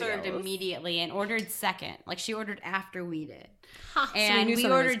friend got nobody served else. immediately and ordered second. Like she ordered after we did, we and knew we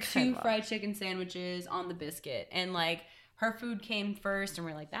something was ordered kind 2 of off. fried chicken sandwiches on the biscuit, and like her food came first, and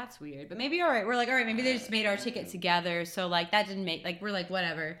we're like, that's weird, but maybe all right. We're like, all right, maybe they just made our ticket together, so like that didn't make like we're like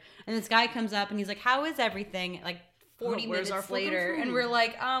whatever. And this guy comes up and he's like, how is everything? Like 40 where's our minutes fucking later, food? and we're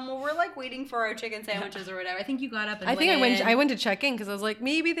like, well, we're like waiting for our chicken sandwiches or whatever. I think you got up and I think in. I went to check in because I was like,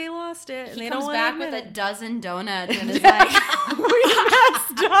 maybe they lost it. And He they comes don't back want with to a dozen donuts and is like, we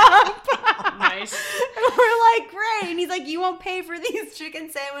messed up. Nice. and we're like, great. And he's like, you won't pay for these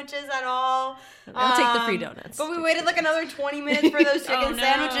chicken sandwiches at all. I'll take the free donuts. But we waited like another 20 minutes for those chicken no.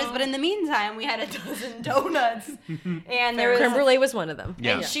 sandwiches. But in the meantime, we had a dozen donuts. And there Creme was... brulee was one of them.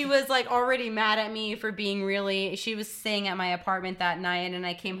 Yeah. And she was like already mad at me for being really... She was staying at my apartment that night, and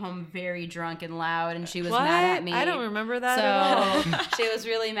I came home very drunk and loud, and she was What? mad at me. I don't remember that at all. So she was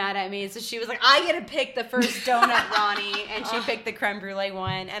really mad at me. So she was like, I get to pick the first donut, Ronnie. And she picked the creme brulee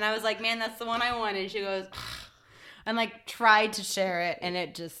one. And I was like, man, that's the one I wanted. And she goes, and like tried to share it, and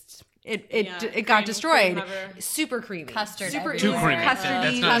it just... It got destroyed. cream cover. Super creamy. Custard Super everywhere. Too creamy. Custardy.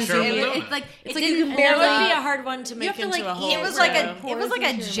 That's not custard. shareable donut. It's like It's it like you didn't can That barely- would be a hard one to make have to, into like, a whole. It was like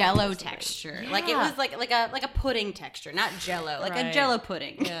a Jello texture. Like it was like a pudding texture, not Jello. Like a Right. Jello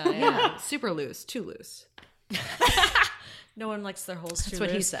pudding. Yeah, super loose. Too loose. No one likes their holes too That's what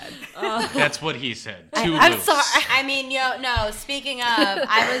he loose. said. That's what he said. Too I'm loose. sorry. I mean, no. Speaking of,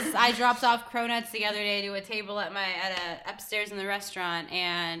 I dropped off Cronuts the other day to a table upstairs in the restaurant,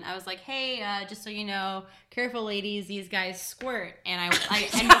 and I was like, hey, just so you know, careful, ladies, these guys squirt. And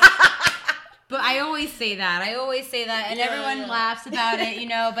but I always say that, and everyone laughs about it,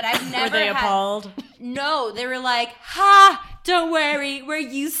 But I've Were never they had. appalled? No, they were like, ha, don't worry, we're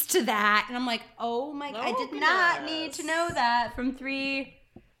used to that. And I'm like, oh my, I did not need to know that from 3,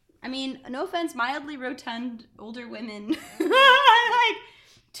 I mean, no offense, mildly rotund older women.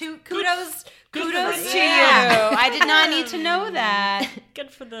 Kudos to you. I did not need to know that.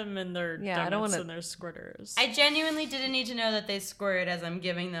 Good for them and their Yeah, I don't donuts wanna- and their squirters. I genuinely didn't need to know that they squirt as I'm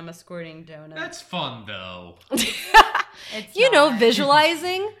giving them a squirting donut. That's fun, though. It's You not. know,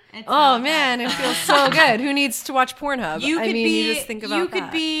 visualizing. It's Oh not man, that it fun. feels so good. Who needs to watch Pornhub? You could you just think about you could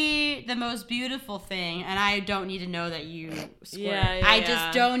that. be the most beautiful thing, and I don't need to know that you squirt. Yeah, I yeah.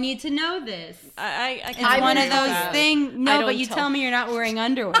 just don't need to know this. I It's can one of believe those that. things. I No, don't but you tell- tell me you're not wearing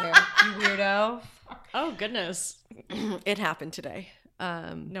underwear, you weirdo. Oh goodness, It happened today.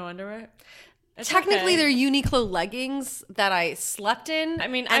 no underwear. It's Technically, okay. they're Uniqlo leggings that I slept in. I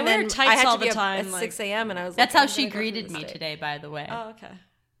mean, and I wear then tights had to all be the up time, at like- 6 a.m. and I was. That's like, how I'm she gonna go greeted through me this today, by the way. Oh okay.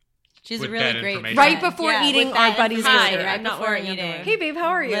 She's With a really that great information. friend. Right before Yeah, eating with our that buddy's information, dinner. right I'm not before wearing eating. underwear. Hey babe, how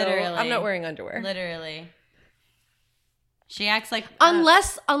are you? Literally. I'm not wearing underwear. Literally. She acts like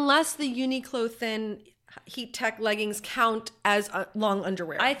Unless the Uniqlo thin heat tech leggings count as long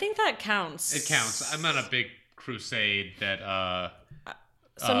underwear. I think that counts. It counts. I'm on a big crusade that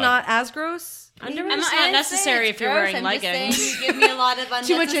so not as gross. Underwear I'm is I not didn't say necessary it's if you're gross. wearing I'm just leggings. saying you give me a lot of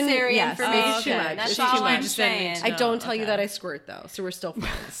Too much unnecessary yes, information. it's too much. That's It's all too I'm much. saying. I don't tell you okay. that I squirt though, so we're still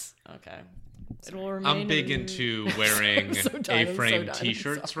friends. Okay. It will remain. I'm big into wearing so done, I'm so A-frame done, I'm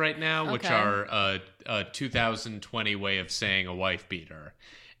T-shirts right now, which Okay. are a 2020 way of saying a wife beater,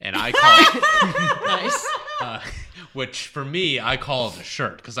 and I call nice. which for me I call it a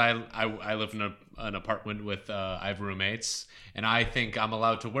shirt because I live in an apartment with I have roommates, and I think I'm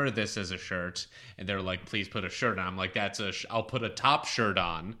allowed to wear this as a shirt, and they're like, please put a shirt on. I'm like, I'll put a top shirt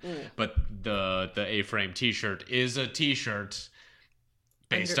on, but the A-frame T-shirt is a T-shirt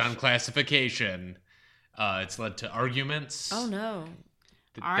based on classification. It's led to arguments. Oh no.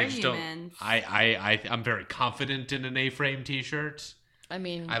 They just don't- Arguments. I'm very confident in an A-frame T-shirt. I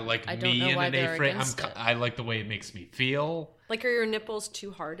mean, I like I don't me know in why an they're A-frame. against it. I like the way it makes me feel. Like, are your nipples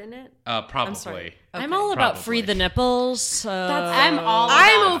too hard in it? Probably. sorry. I'm all about Probably. free the nipples. So I'm all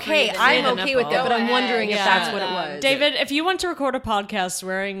I'm about okay. free I'm the okay with it, nipple. but I'm Go wondering if ahead. that's what it Yeah. was. David, if you want to record a podcast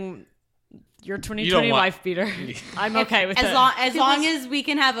wearing your 2020 want- wife beater, I'm okay with it. As long as we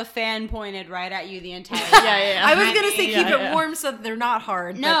can have a fan pointed right at you the entire time. yeah. I was gonna say keep Yeah, it yeah. warm so that they're not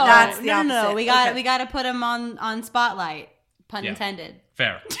hard. No, but that's the no. opposite. We got Okay. to put them on spotlight. Pun Yeah. intended.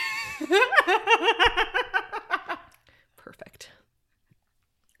 Fair. Perfect.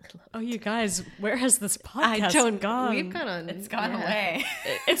 I love Oh, you guys, where has this podcast gone? We've gone on. It's gone away.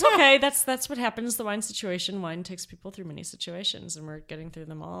 It's okay. That's what happens. The wine situation. Wine takes people through many situations, and we're getting through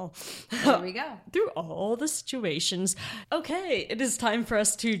them all. There we go. Through all the situations. Okay, it is time for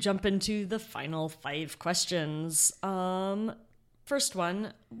us to jump into the final 5 questions. First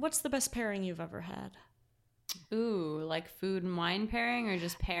one, what's the best pairing you've ever had? Ooh, like food and wine pairing or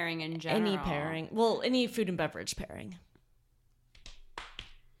just pairing in general? Any pairing. Well, any food and beverage pairing.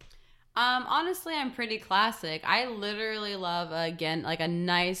 Honestly, I'm pretty classic. I literally love like a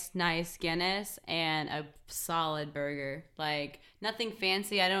nice Guinness and a solid burger. Like nothing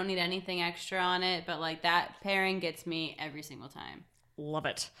fancy. I don't need anything extra on it, but like that pairing gets me every single time. Love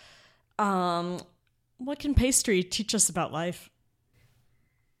it. What can pastry teach us about life?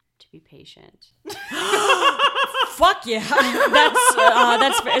 To be patient. Fuck yeah.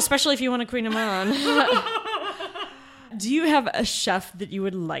 That's especially if you want to queen them on. Do you have a chef that you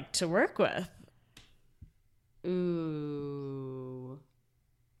would like to work with? Ooh.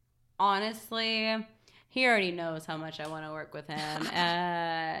 Honestly, he already knows how much I want to work with him.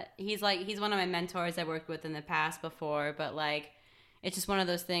 He's one of my mentors I worked with in the past before, but like it's just one of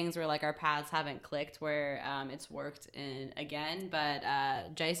those things where like our paths haven't clicked where it's worked in again. But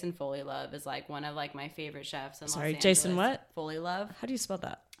Jason Foley Love is like one of like my favorite chefs in Los Angeles. Jason what? Foley Love. How do you spell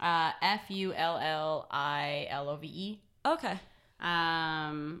that? Fullilove. Okay.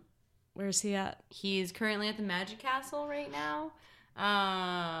 Where is he at? He's currently at the Magic Castle right now.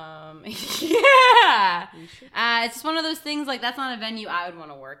 Yeah. It's just one of those things like that's not a venue I would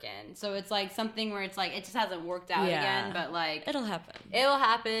want to work in. So it's like something where it's like it just hasn't worked out again, but like it'll happen. It'll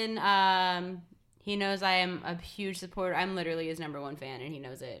happen. He knows I am a huge supporter. I'm literally his #1 fan, and he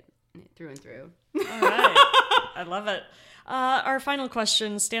knows it through and through. All right. I love it. Our final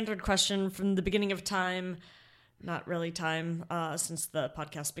question, standard question from the beginning of time, not really time, since the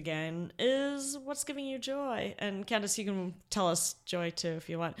podcast began, is what's giving you joy? And Candace, you can tell us joy too if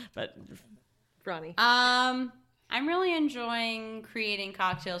you want, but Ronnie. I'm really enjoying creating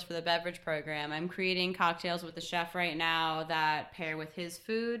cocktails for the beverage program. I'm creating cocktails with the chef right now that pair with his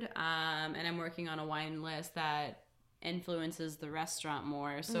food, and I'm working on a wine list that influences the restaurant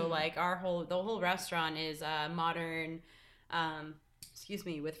more. So like the whole restaurant is modern,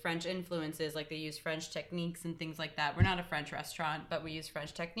 with French influences. Like they use French techniques and things like that. We're not a French restaurant, but we use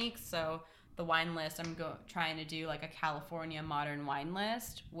French techniques. So the wine list, I'm trying to do like a California modern wine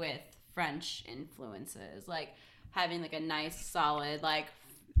list with French influences, like having like a nice solid like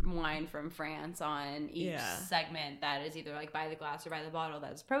wine from France on each segment that is either like by the glass or by the bottle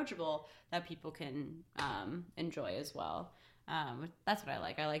that's approachable that people can enjoy as well. That's what I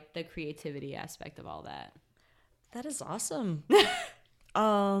like. I like the creativity aspect of all that. that is awesome.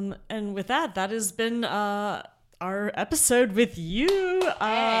 And with that has been our episode with you.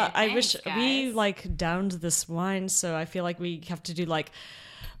 I wish guys. we like downed this wine, so I feel like we have to do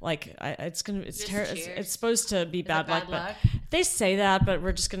it's supposed to be bad luck, but they say that, but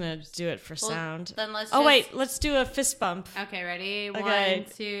we're just gonna do it for sound. Then let's let's do a fist bump. Okay, ready? Okay.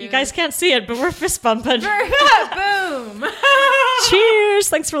 1, 2. You guys can't see it, but we're fist bumping. Boom! Cheers!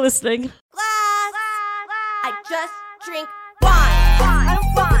 Thanks for listening. I just drink wine. I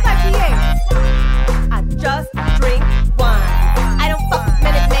don't fuck with IPAs. I just drink wine. I don't fuck with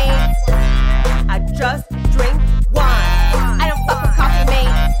Minute Maids. I just drink wine. I don't fuck with coffee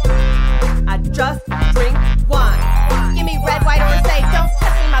mates. I just drink wine. Give me red, white, or say, don't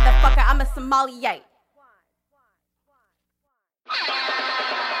touch me, motherfucker. I'm a sommelier.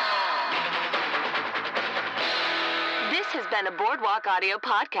 This has been a Boardwalk Audio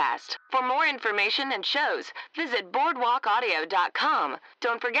podcast. For more information and shows, visit boardwalkaudio.com.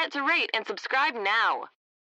 Don't forget to rate and subscribe now.